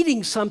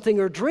eating something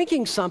or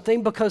drinking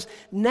something, because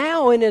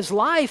now in his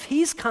life,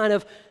 he's kind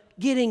of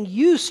getting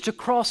used to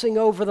crossing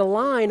over the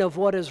line of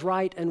what is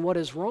right and what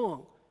is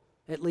wrong,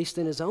 at least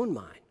in his own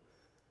mind.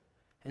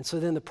 And so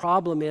then the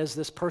problem is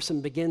this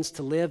person begins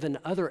to live in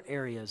other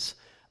areas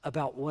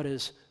about what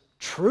is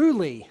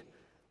truly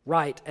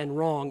right and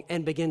wrong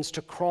and begins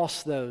to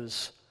cross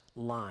those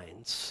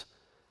lines.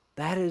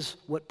 That is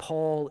what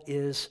Paul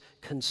is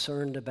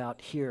concerned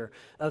about here,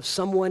 of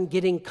someone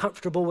getting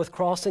comfortable with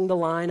crossing the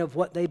line of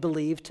what they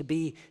believe to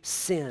be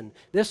sin.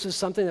 This is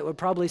something that would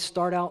probably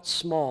start out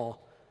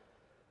small,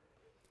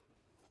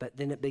 but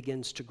then it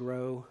begins to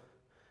grow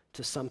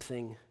to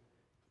something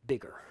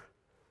bigger.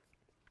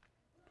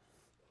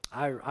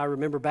 I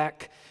remember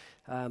back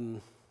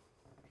to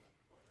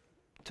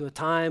a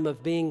time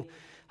of being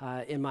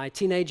in my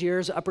teenage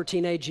years, upper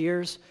teenage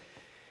years,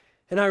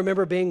 and I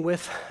remember being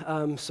with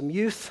some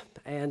youth,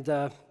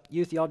 and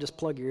youth, y'all just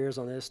plug your ears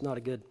on this. It's not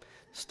a good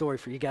story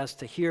for you guys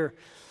to hear.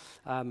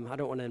 I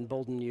don't want to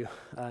embolden you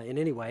in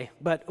any way,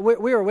 but we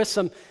were with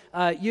some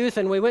youth,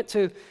 and we went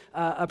to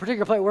a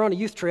particular place. We're on a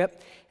youth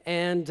trip,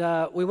 and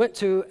we went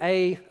to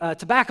a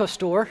tobacco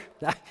store.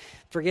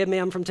 Forgive me,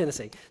 I'm from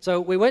Tennessee. So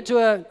we went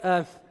to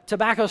a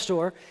tobacco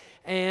store,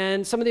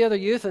 and some of the other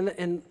youth,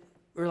 and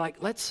we were like,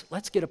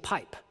 let's get a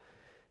pipe.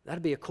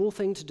 That'd be a cool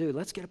thing to do.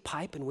 Let's get a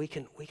pipe, and we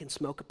can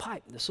smoke a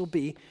pipe. This will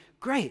be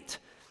great.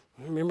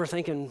 I remember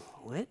thinking,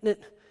 well, isn't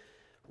it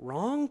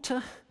wrong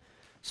to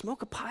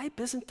smoke a pipe?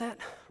 Isn't that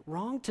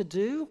wrong to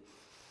do?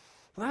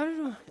 Well, I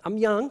don't know. I'm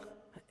young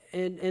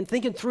and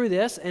thinking through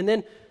this, and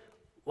then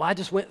I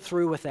just went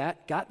through with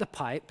that, got the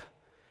pipe,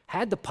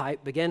 had the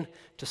pipe, began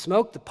to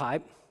smoke the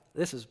pipe.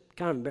 This is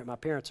kind of, my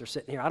parents are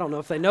sitting here. I don't know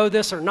if they know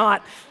this or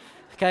not,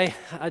 okay?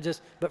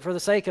 But for the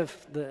sake of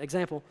the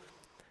example.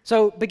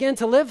 So began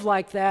to live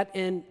like that,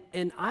 and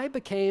I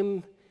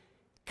became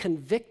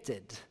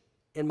convicted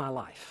in my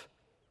life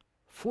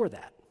for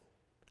that.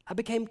 I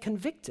became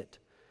convicted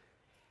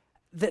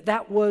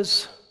that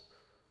was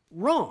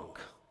wrong.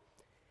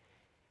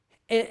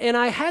 And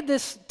I had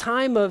this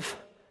time of,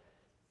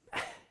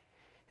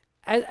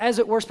 as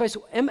it were, space.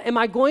 Am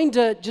I going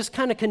to just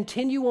kind of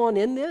continue on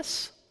in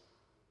this?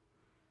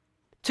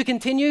 To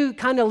continue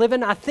kind of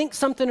living, I think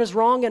something is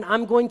wrong, and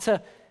I'm going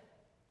to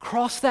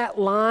cross that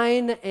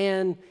line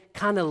and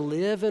kind of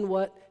live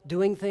in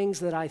doing things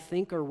that I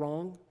think are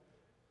wrong?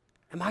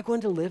 Am I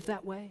going to live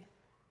that way?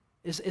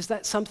 Is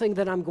that something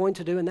that I'm going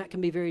to do? And that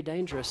can be very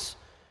dangerous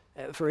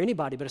for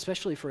anybody, but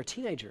especially for a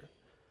teenager,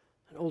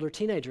 an older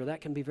teenager.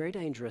 That can be very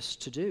dangerous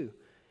to do.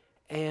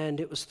 And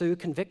it was through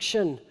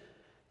conviction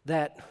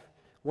that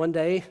one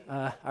day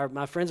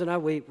my friends and I,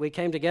 we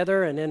came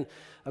together, and in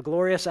a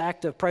glorious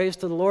act of praise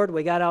to the Lord,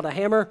 we got out a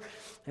hammer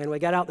and we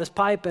got out this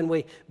pipe, and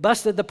we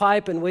busted the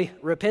pipe, and we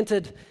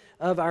repented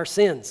of our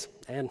sins.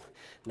 And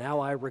now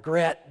I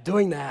regret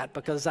doing that,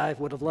 because I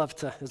would have loved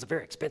to. It's a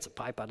very expensive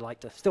pipe. I'd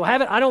like to still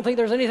have it. I don't think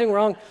there's anything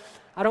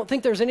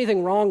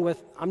wrong.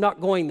 With, I'm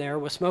not going there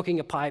with smoking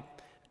a pipe.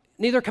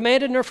 Neither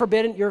commanded nor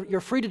forbidden.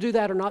 You're free to do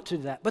that or not to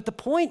do that. But the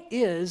point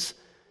is,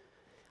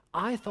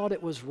 I thought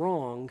it was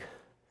wrong,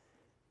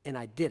 and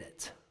I did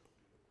it.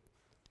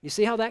 You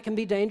see how that can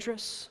be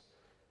dangerous?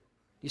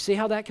 You see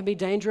how that can be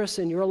dangerous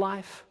in your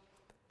life?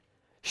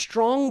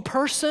 Strong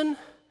person,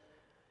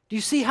 do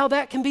you see how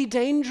that can be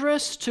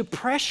dangerous, to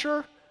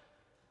pressure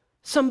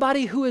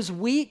somebody who is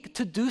weak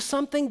to do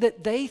something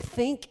that they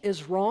think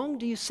is wrong?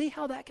 Do you see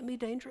how that can be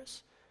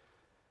dangerous?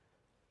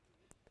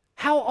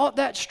 How ought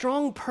that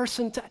strong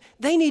person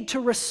they need to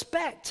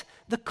respect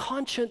the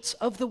conscience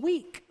of the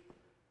weak.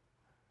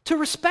 To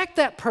respect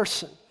that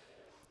person.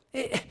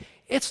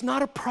 It's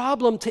not a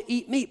problem to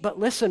eat meat, but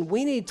listen,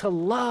 we need to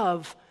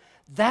love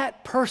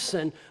that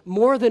person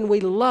more than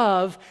we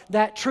love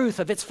that truth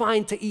of it's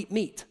fine to eat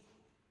meat.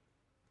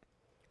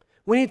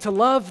 We need to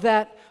love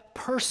that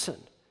person.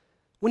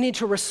 We need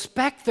to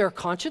respect their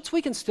conscience.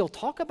 We can still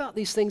talk about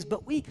these things,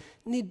 but we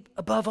need,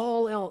 above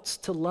all else,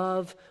 to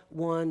love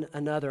one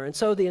another. And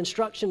so the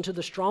instruction to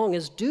the strong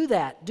is do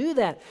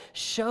that.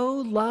 Show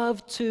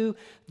love to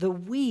the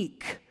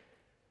weak.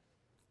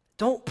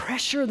 Don't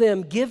pressure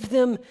them. Give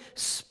them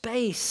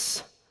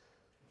space.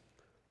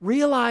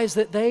 Realize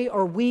that they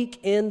are weak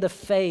in the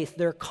faith.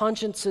 Their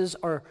consciences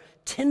are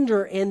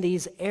tender in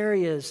these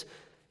areas.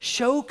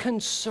 Show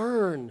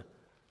concern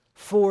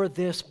for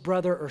this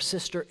brother or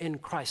sister in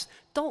Christ.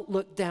 Don't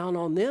look down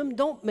on them.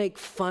 Don't make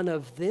fun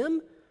of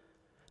them.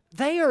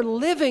 They are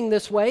living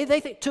this way, they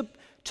think,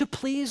 to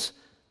please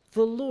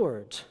the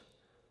Lord.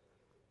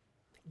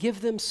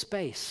 Give them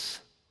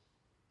space.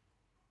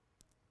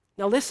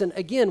 Now listen,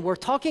 again, we're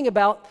talking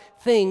about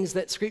things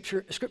that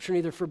Scripture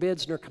neither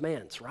forbids nor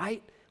commands,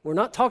 right? We're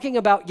not talking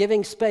about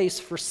giving space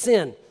for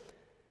sin.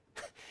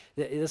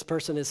 This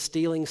person is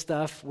stealing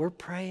stuff. We're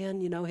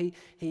praying,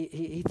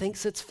 he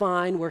thinks it's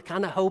fine. We're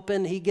kind of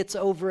hoping he gets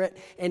over it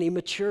and he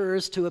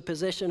matures to a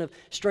position of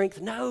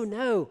strength.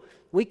 No.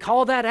 We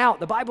call that out.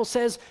 The Bible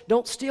says,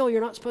 don't steal.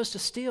 You're not supposed to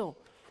steal.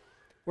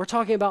 We're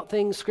talking about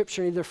things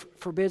Scripture neither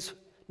forbids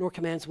nor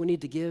commands. We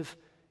need to give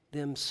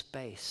them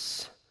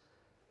space.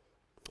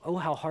 Oh,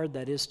 how hard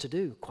that is to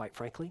do, quite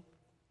frankly.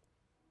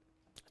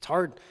 It's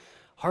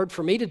hard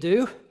for me to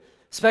do,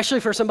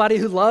 especially for somebody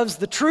who loves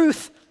the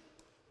truth.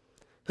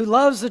 Who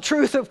loves the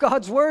truth of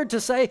God's word, to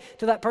say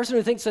to that person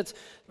who thinks it's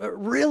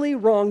really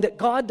wrong, that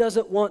God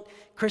doesn't want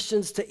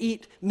Christians to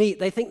eat meat.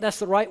 They think that's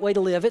the right way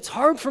to live. It's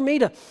hard for me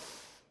to,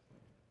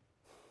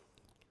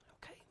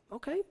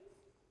 okay.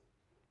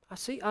 I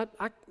see,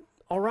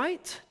 all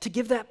right, to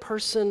give that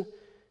person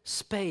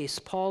space.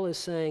 Paul is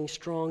saying,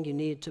 strong, you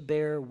need to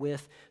bear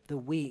with the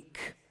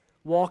weak.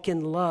 Walk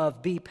in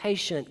love, be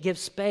patient, give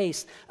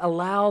space,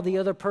 allow the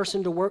other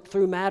person to work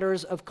through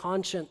matters of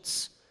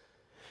conscience.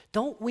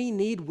 Don't we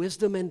need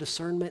wisdom and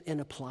discernment in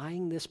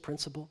applying this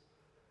principle?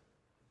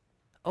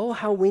 Oh,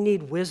 how we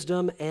need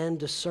wisdom and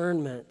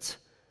discernment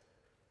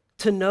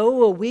to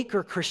know a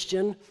weaker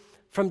Christian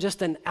from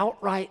just an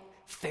outright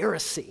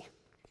Pharisee.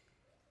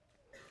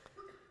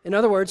 In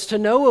other words, to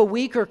know a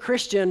weaker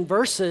Christian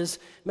versus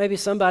maybe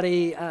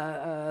somebody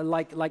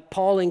like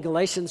Paul in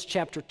Galatians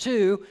chapter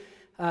 2,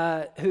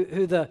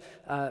 who the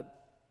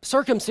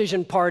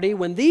circumcision party,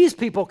 when these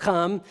people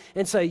come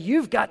and say,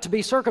 you've got to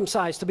be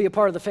circumcised to be a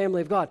part of the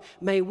family of God,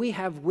 may we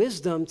have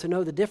wisdom to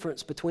know the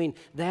difference between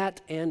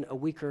that and a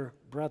weaker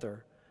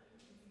brother.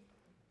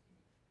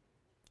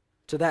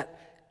 To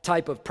that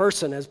type of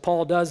person, as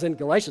Paul does in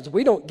Galatians,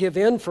 we don't give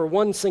in for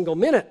one single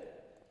minute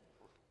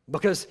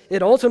because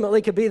it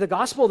ultimately could be the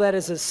gospel that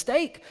is at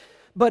stake.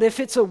 But if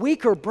it's a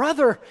weaker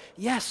brother,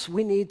 yes,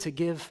 we need to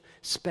give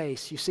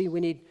space. You see,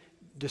 we need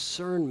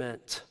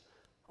discernment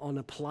on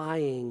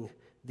applying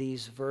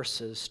these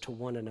verses to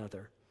one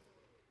another.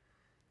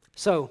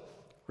 So,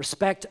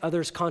 respect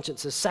others'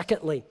 consciences.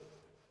 Secondly,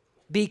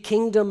 be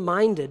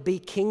kingdom-minded. Be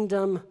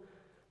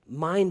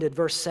kingdom-minded,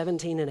 verse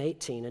 17 and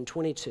 18 and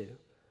 22.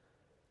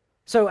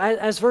 So,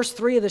 as verse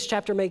 3 of this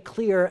chapter made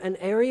clear, an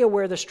area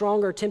where the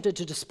strong are tempted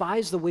to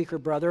despise the weaker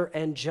brother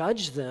and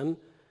judge them,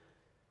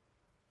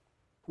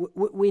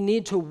 we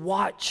need to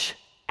watch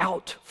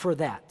out for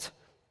that.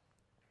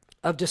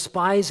 Of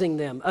despising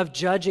them, of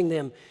judging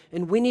them.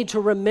 And we need to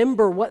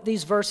remember what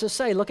these verses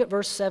say. Look at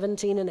verse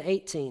 17 and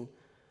 18.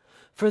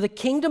 For the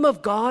kingdom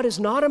of God is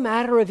not a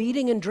matter of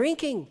eating and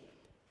drinking,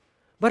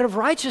 but of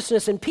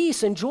righteousness and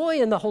peace and joy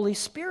in the Holy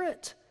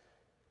Spirit.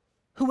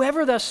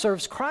 Whoever thus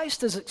serves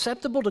Christ is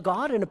acceptable to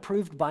God and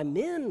approved by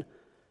men.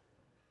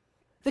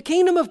 The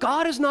kingdom of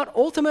God is not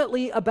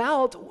ultimately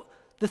about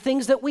the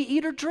things that we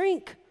eat or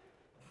drink.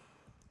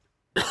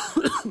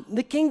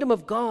 The kingdom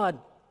of God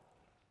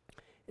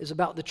is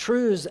about the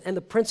truths and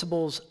the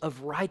principles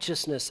of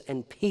righteousness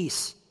and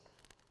peace.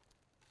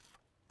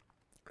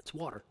 It's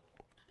water.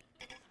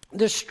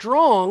 The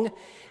strong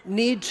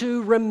need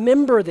to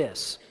remember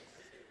this,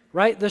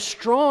 right? The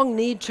strong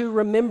need to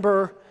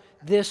remember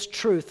this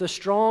truth. The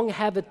strong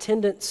have a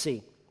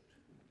tendency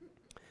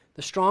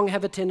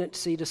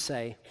to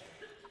say,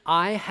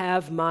 I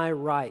have my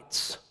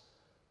rights.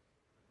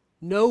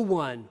 No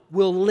one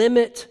will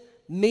limit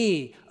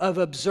me of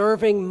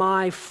observing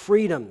my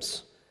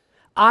freedoms.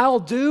 I'll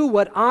do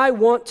what I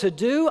want to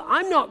do.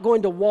 I'm not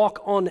going to walk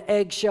on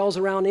eggshells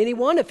around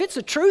anyone. If it's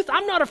the truth,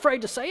 I'm not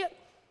afraid to say it.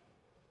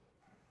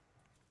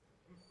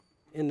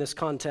 In this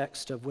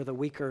context of with a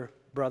weaker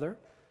brother,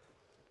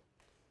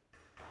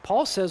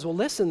 Paul says, well,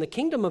 listen, the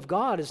kingdom of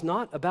God is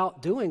not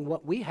about doing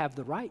what we have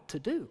the right to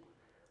do.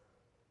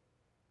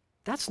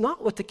 That's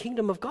not what the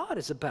kingdom of God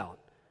is about.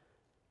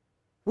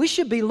 We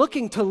should be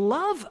looking to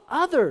love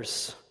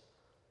others,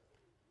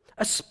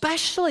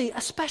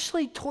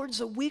 especially towards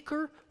a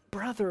weaker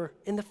brother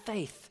in the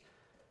faith.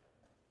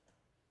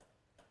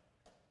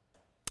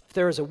 If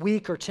there is a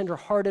weak or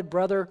tender-hearted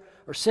brother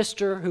or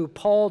sister who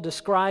Paul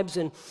describes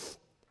in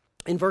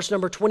verse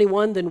number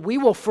 21, then we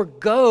will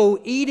forgo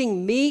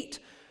eating meat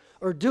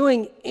or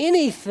doing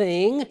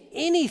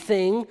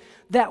anything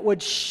that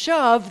would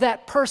shove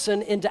that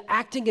person into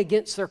acting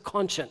against their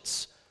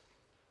conscience.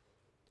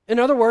 In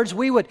other words,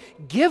 we would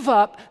give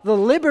up the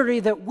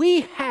liberty that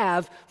we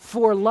have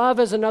for love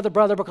as another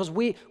brother because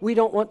we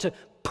don't want to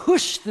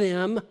push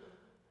them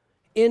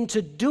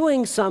into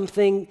doing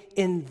something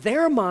in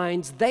their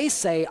minds. They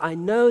say, I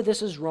know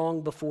this is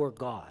wrong before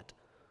God.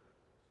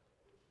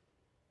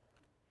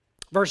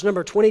 Verse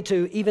number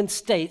 22 even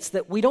states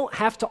that we don't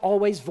have to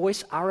always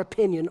voice our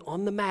opinion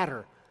on the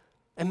matter.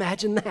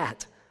 Imagine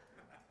that.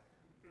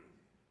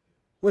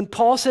 When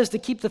Paul says to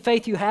keep the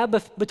faith you have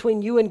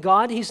between you and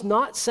God, he's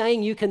not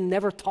saying you can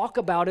never talk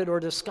about it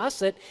or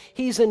discuss it.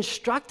 He's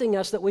instructing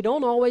us that we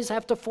don't always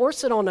have to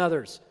force it on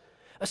others,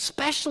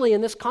 especially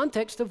in this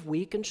context of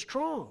weak and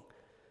strong.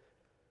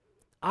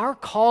 Our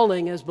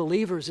calling as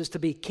believers is to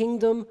be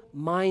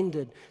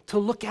kingdom-minded, to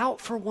look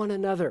out for one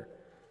another.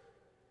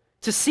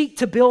 to seek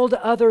to build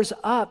others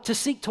up, to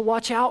seek to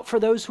watch out for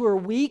those who are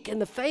weak in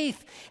the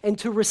faith, and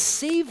to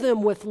receive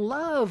them with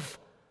love.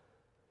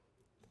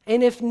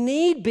 And if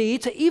need be,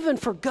 to even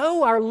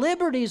forgo our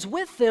liberties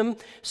with them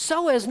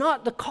so as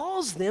not to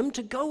cause them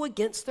to go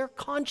against their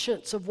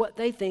conscience of what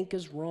they think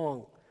is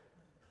wrong.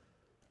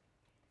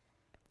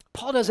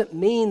 Paul doesn't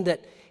mean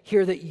that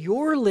here that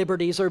your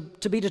liberties are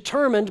to be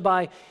determined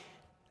by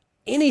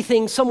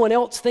anything someone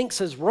else thinks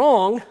is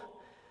wrong,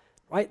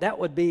 right? That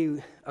would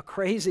be a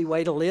crazy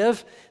way to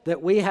live,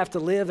 that we have to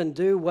live and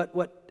do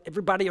what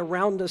everybody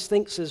around us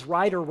thinks is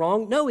right or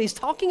wrong. No, he's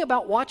talking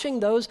about watching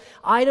those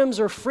items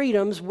or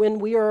freedoms when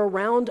we are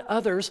around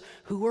others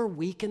who are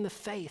weak in the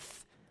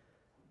faith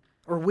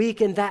or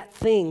weak in that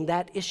thing,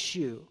 that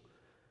issue.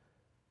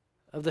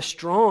 Of the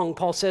strong,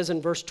 Paul says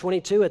in verse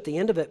 22 at the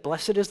end of it,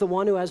 blessed is the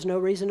one who has no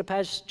reason to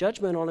pass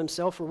judgment on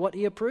himself for what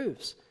he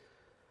approves.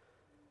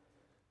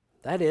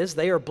 That is,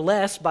 they are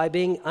blessed by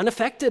being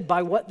unaffected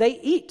by what they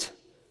eat.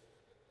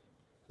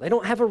 They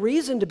don't have a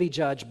reason to be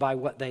judged by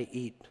what they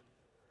eat.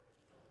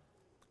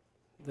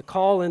 The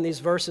call in these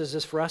verses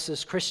is for us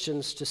as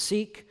Christians to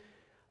seek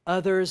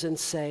others and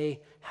say,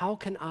 how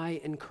can I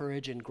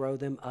encourage and grow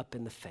them up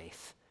in the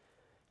faith?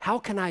 How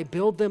can I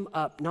build them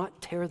up,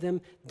 not tear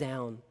them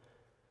down?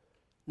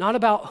 Not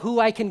about who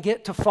I can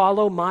get to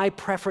follow my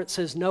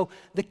preferences. No,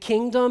 the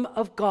kingdom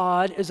of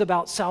God is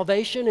about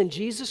salvation in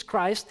Jesus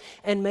Christ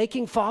and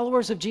making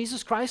followers of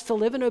Jesus Christ to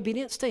live in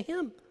obedience to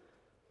Him.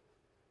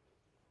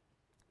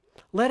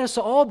 Let us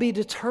all be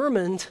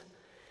determined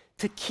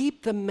to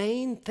keep the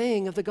main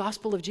thing of the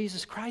gospel of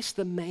Jesus Christ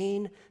the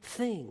main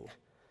thing.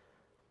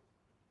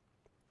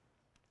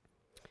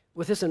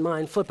 With this in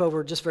mind, flip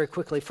over just very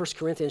quickly, 1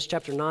 Corinthians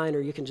chapter 9, or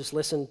you can just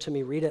listen to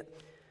me read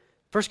it.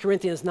 1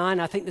 Corinthians 9,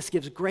 I think this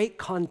gives great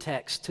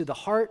context to the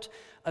heart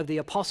of the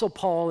Apostle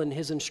Paul and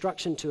his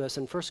instruction to us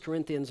in 1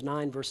 Corinthians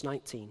 9, verse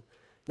 19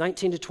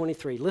 to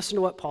 23. Listen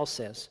to what Paul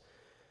says.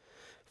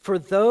 For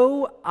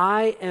though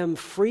I am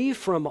free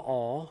from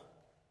all,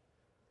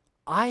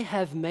 I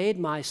have made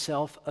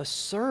myself a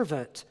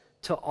servant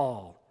to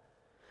all,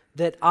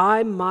 that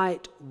I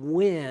might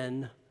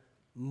win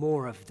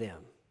more of them.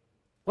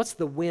 What's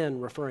the win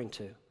referring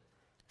to?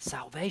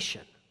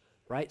 Salvation,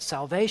 right?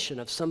 Salvation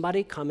of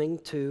somebody coming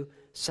to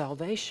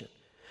salvation.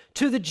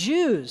 To the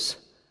Jews,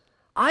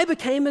 I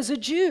became as a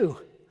Jew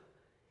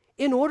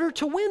in order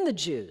to win the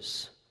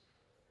Jews.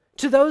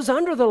 To those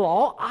under the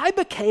law, I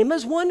became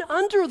as one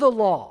under the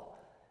law.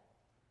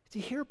 Do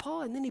you hear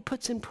Paul? And then he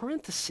puts in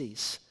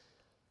parentheses,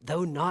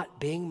 though not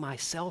being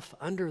myself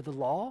under the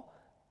law.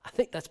 I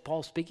think that's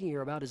Paul speaking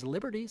here about his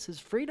liberties, his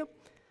freedom.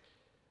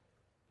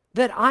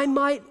 That I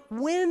might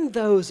win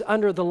those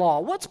under the law.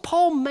 What's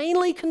Paul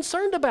mainly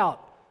concerned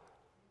about?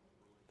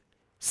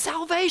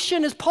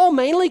 Salvation is Paul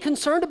mainly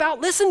concerned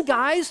about. Listen,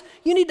 guys,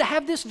 you need to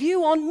have this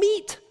view on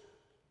meat.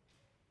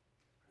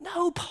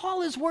 No,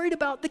 Paul is worried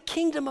about the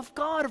kingdom of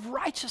God, of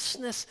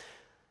righteousness.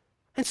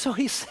 And so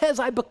he says,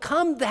 I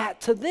become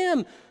that to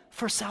them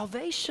for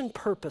salvation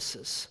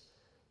purposes.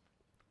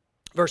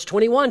 Verse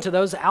 21, to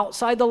those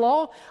outside the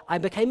law, I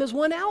became as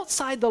one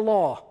outside the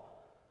law.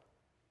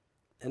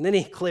 And then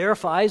he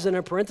clarifies in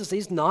a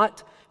parentheses,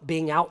 not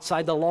being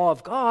outside the law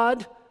of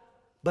God,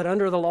 but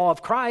under the law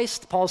of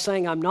Christ. Paul's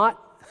saying, I'm not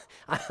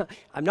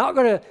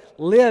going to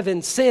live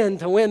in sin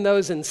to win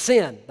those in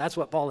sin. That's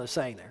what Paul is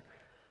saying there.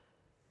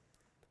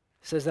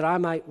 He says that I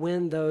might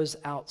win those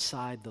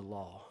outside the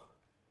law.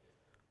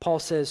 Paul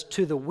says,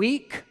 to the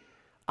weak,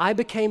 I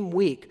became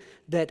weak,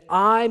 that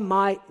I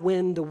might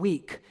win the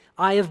weak.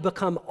 I have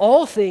become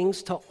all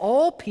things to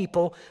all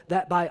people,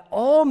 that by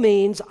all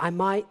means I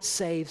might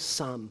save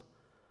some.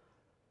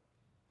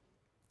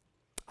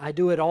 I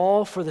do it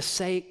all for the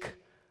sake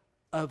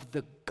of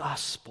the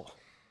gospel,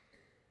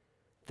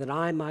 that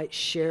I might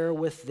share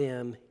with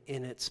them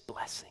in its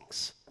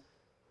blessings.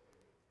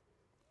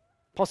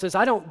 Paul says,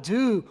 I don't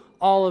do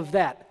all of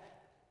that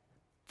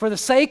for the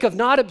sake of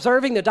not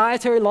observing the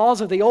dietary laws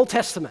of the Old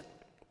Testament.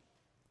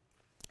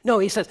 No,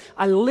 he says,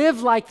 I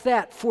live like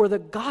that for the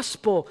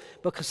gospel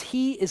because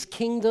he is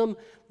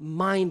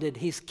kingdom-minded.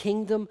 He's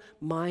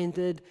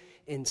kingdom-minded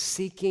in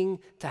seeking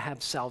to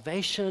have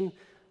salvation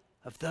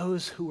of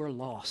those who are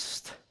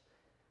lost.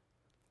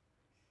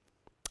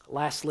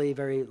 Lastly,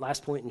 very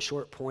last point and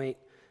short point,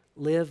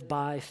 live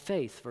by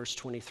faith, verse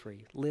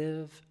 23.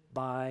 Live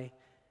by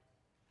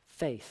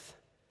faith.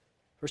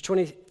 Verse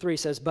 23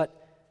 says,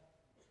 but,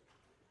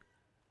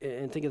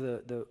 and think of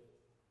the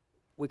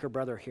weaker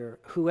brother here,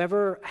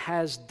 whoever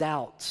has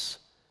doubts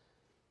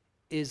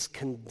is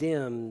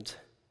condemned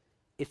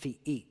if he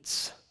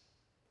eats.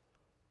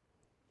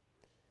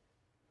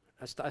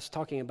 I was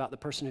talking about the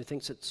person who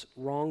thinks it's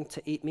wrong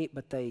to eat meat,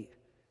 but they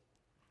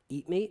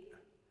eat meat.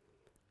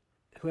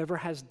 Whoever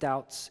has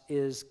doubts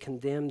is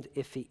condemned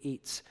if he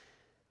eats,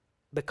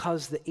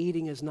 because the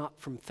eating is not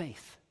from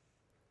faith.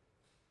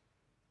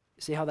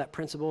 See how that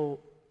principle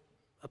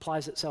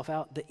applies itself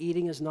out? The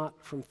eating is not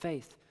from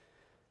faith.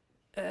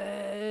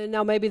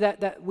 Now maybe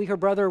that weaker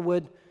brother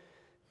would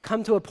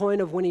come to a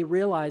point of when he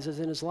realizes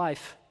in his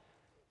life,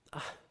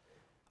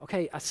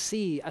 okay, I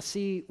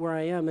see where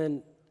I am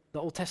in the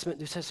Old Testament,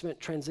 New Testament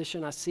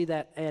transition. I see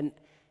that, and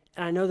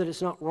I know that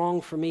it's not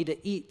wrong for me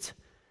to eat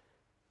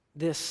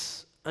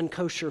this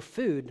unkosher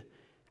food.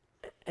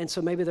 And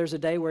so maybe there's a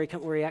day where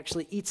he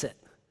actually eats it,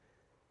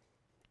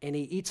 and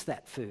he eats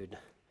that food.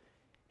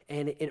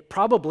 And it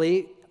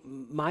probably,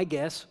 my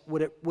guess,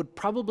 would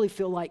probably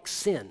feel like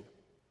sin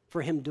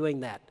for him doing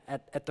that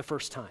at the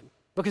first time,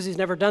 because he's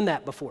never done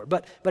that before.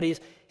 But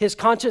his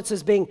conscience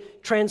is being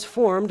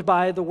transformed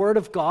by the Word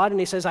of God, and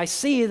he says, I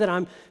see that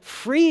I'm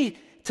free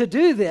to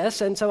do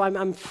this, and so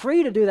I'm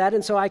free to do that,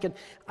 and so I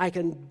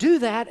can do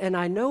that, and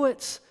I know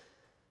it's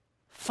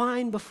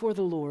fine before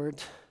the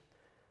Lord.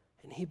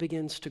 And he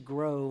begins to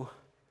grow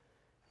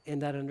in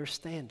that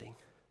understanding.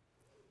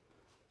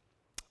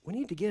 We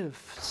need to give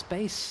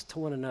space to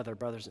one another,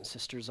 brothers and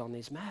sisters, on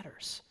these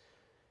matters.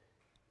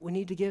 We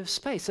need to give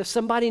space. If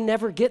somebody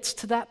never gets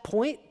to that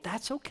point,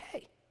 that's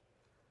okay.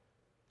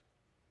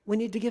 We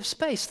need to give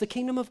space. The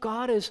kingdom of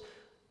God is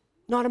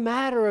not a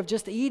matter of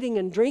just eating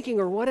and drinking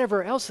or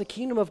whatever else. The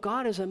kingdom of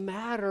God is a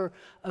matter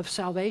of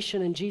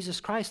salvation in Jesus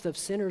Christ, of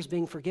sinners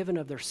being forgiven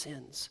of their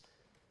sins.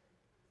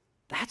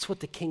 That's what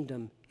the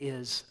kingdom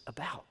is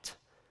about.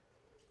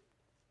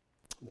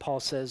 And Paul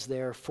says,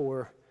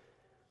 therefore,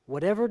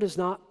 whatever does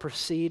not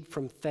proceed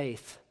from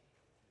faith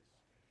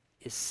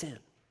is sin.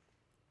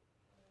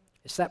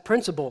 It's that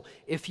principle.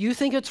 If you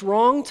think it's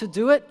wrong to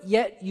do it,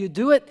 yet you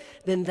do it,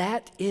 then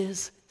that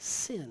is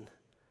sin.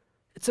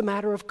 It's a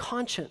matter of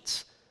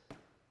conscience.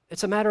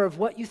 It's a matter of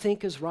what you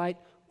think is right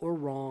or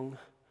wrong.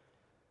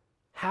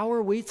 How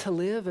are we to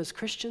live as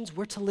Christians?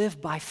 We're to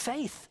live by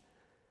faith.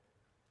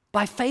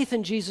 By faith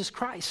in Jesus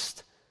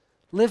Christ.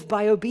 Live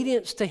by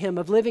obedience to him,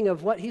 of living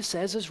of what he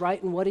says is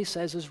right and what he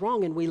says is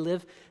wrong, and we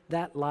live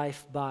that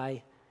life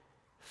by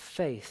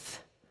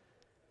faith.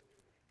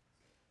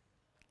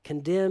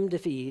 Condemned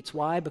if he eats.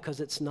 Why? Because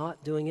it's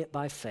not doing it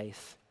by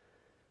faith.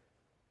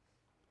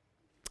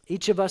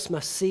 Each of us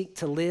must seek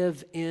to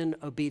live in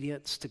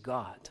obedience to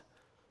God.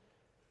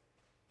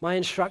 My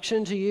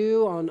instruction to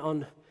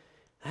you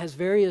has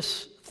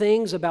various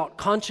things about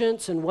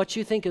conscience and what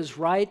you think is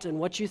right and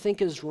what you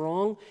think is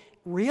wrong.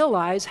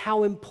 Realize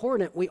how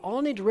important, we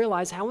all need to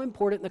realize how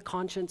important the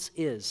conscience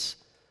is.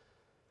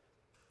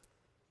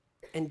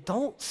 And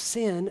don't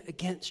sin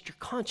against your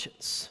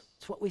conscience.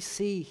 It's what we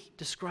see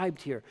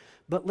described here.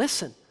 But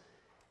listen,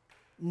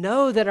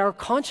 know that our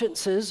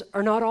consciences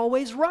are not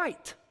always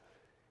right.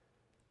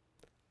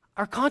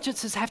 Our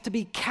consciences have to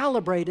be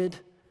calibrated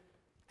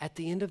at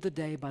the end of the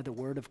day by the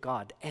Word of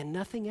God, and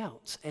nothing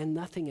else, and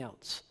nothing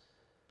else.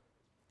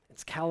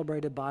 It's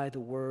calibrated by the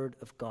Word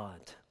of God.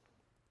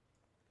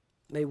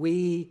 May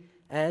we,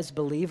 as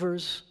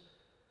believers,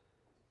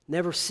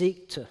 never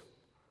seek to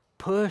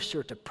push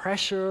or to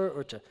pressure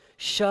or to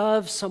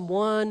shove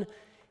someone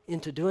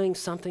into doing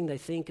something they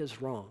think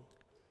is wrong.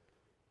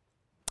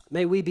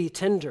 May we be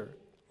tender,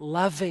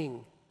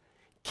 loving,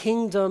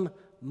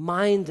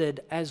 kingdom-minded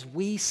as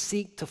we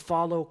seek to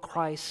follow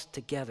Christ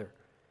together.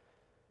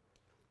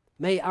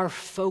 May our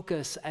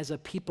focus as a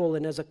people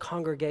and as a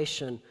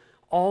congregation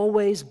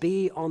always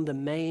be on the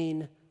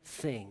main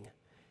thing,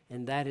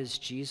 and that is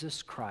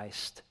Jesus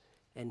Christ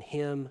and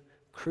him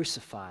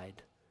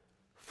crucified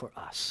for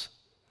us.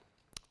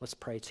 Let's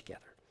pray together.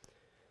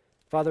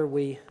 Father,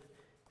 we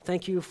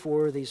thank you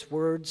for these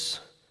words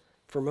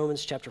from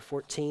Romans chapter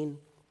 14.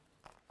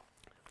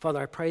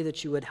 Father, I pray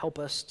that you would help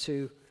us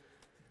to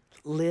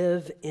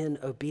live in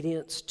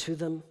obedience to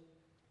them.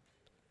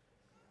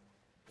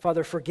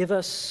 Father, forgive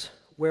us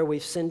where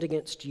we've sinned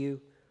against you.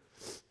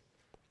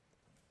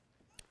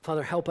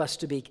 Father, help us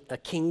to be a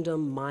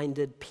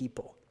kingdom-minded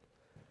people.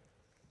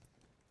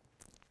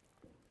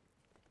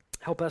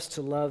 Help us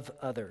to love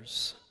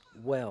others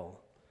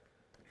well.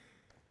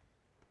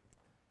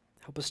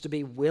 Help us to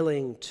be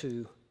willing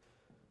to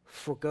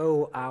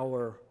forgo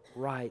our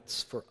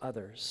rights for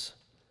others.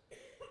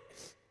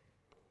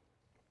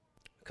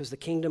 Because the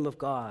kingdom of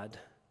God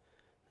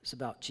is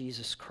about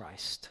Jesus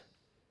Christ.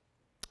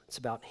 It's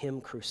about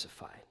him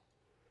crucified.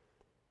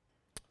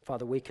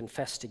 Father, we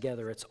confess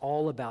together it's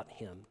all about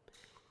him.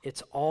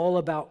 It's all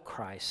about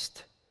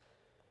Christ.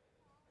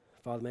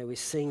 Father, may we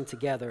sing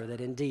together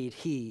that indeed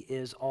he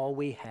is all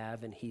we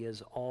have and he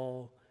is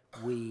all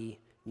we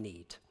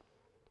need.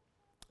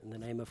 In the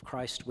name of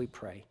Christ we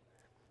pray.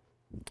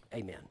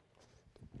 Amen.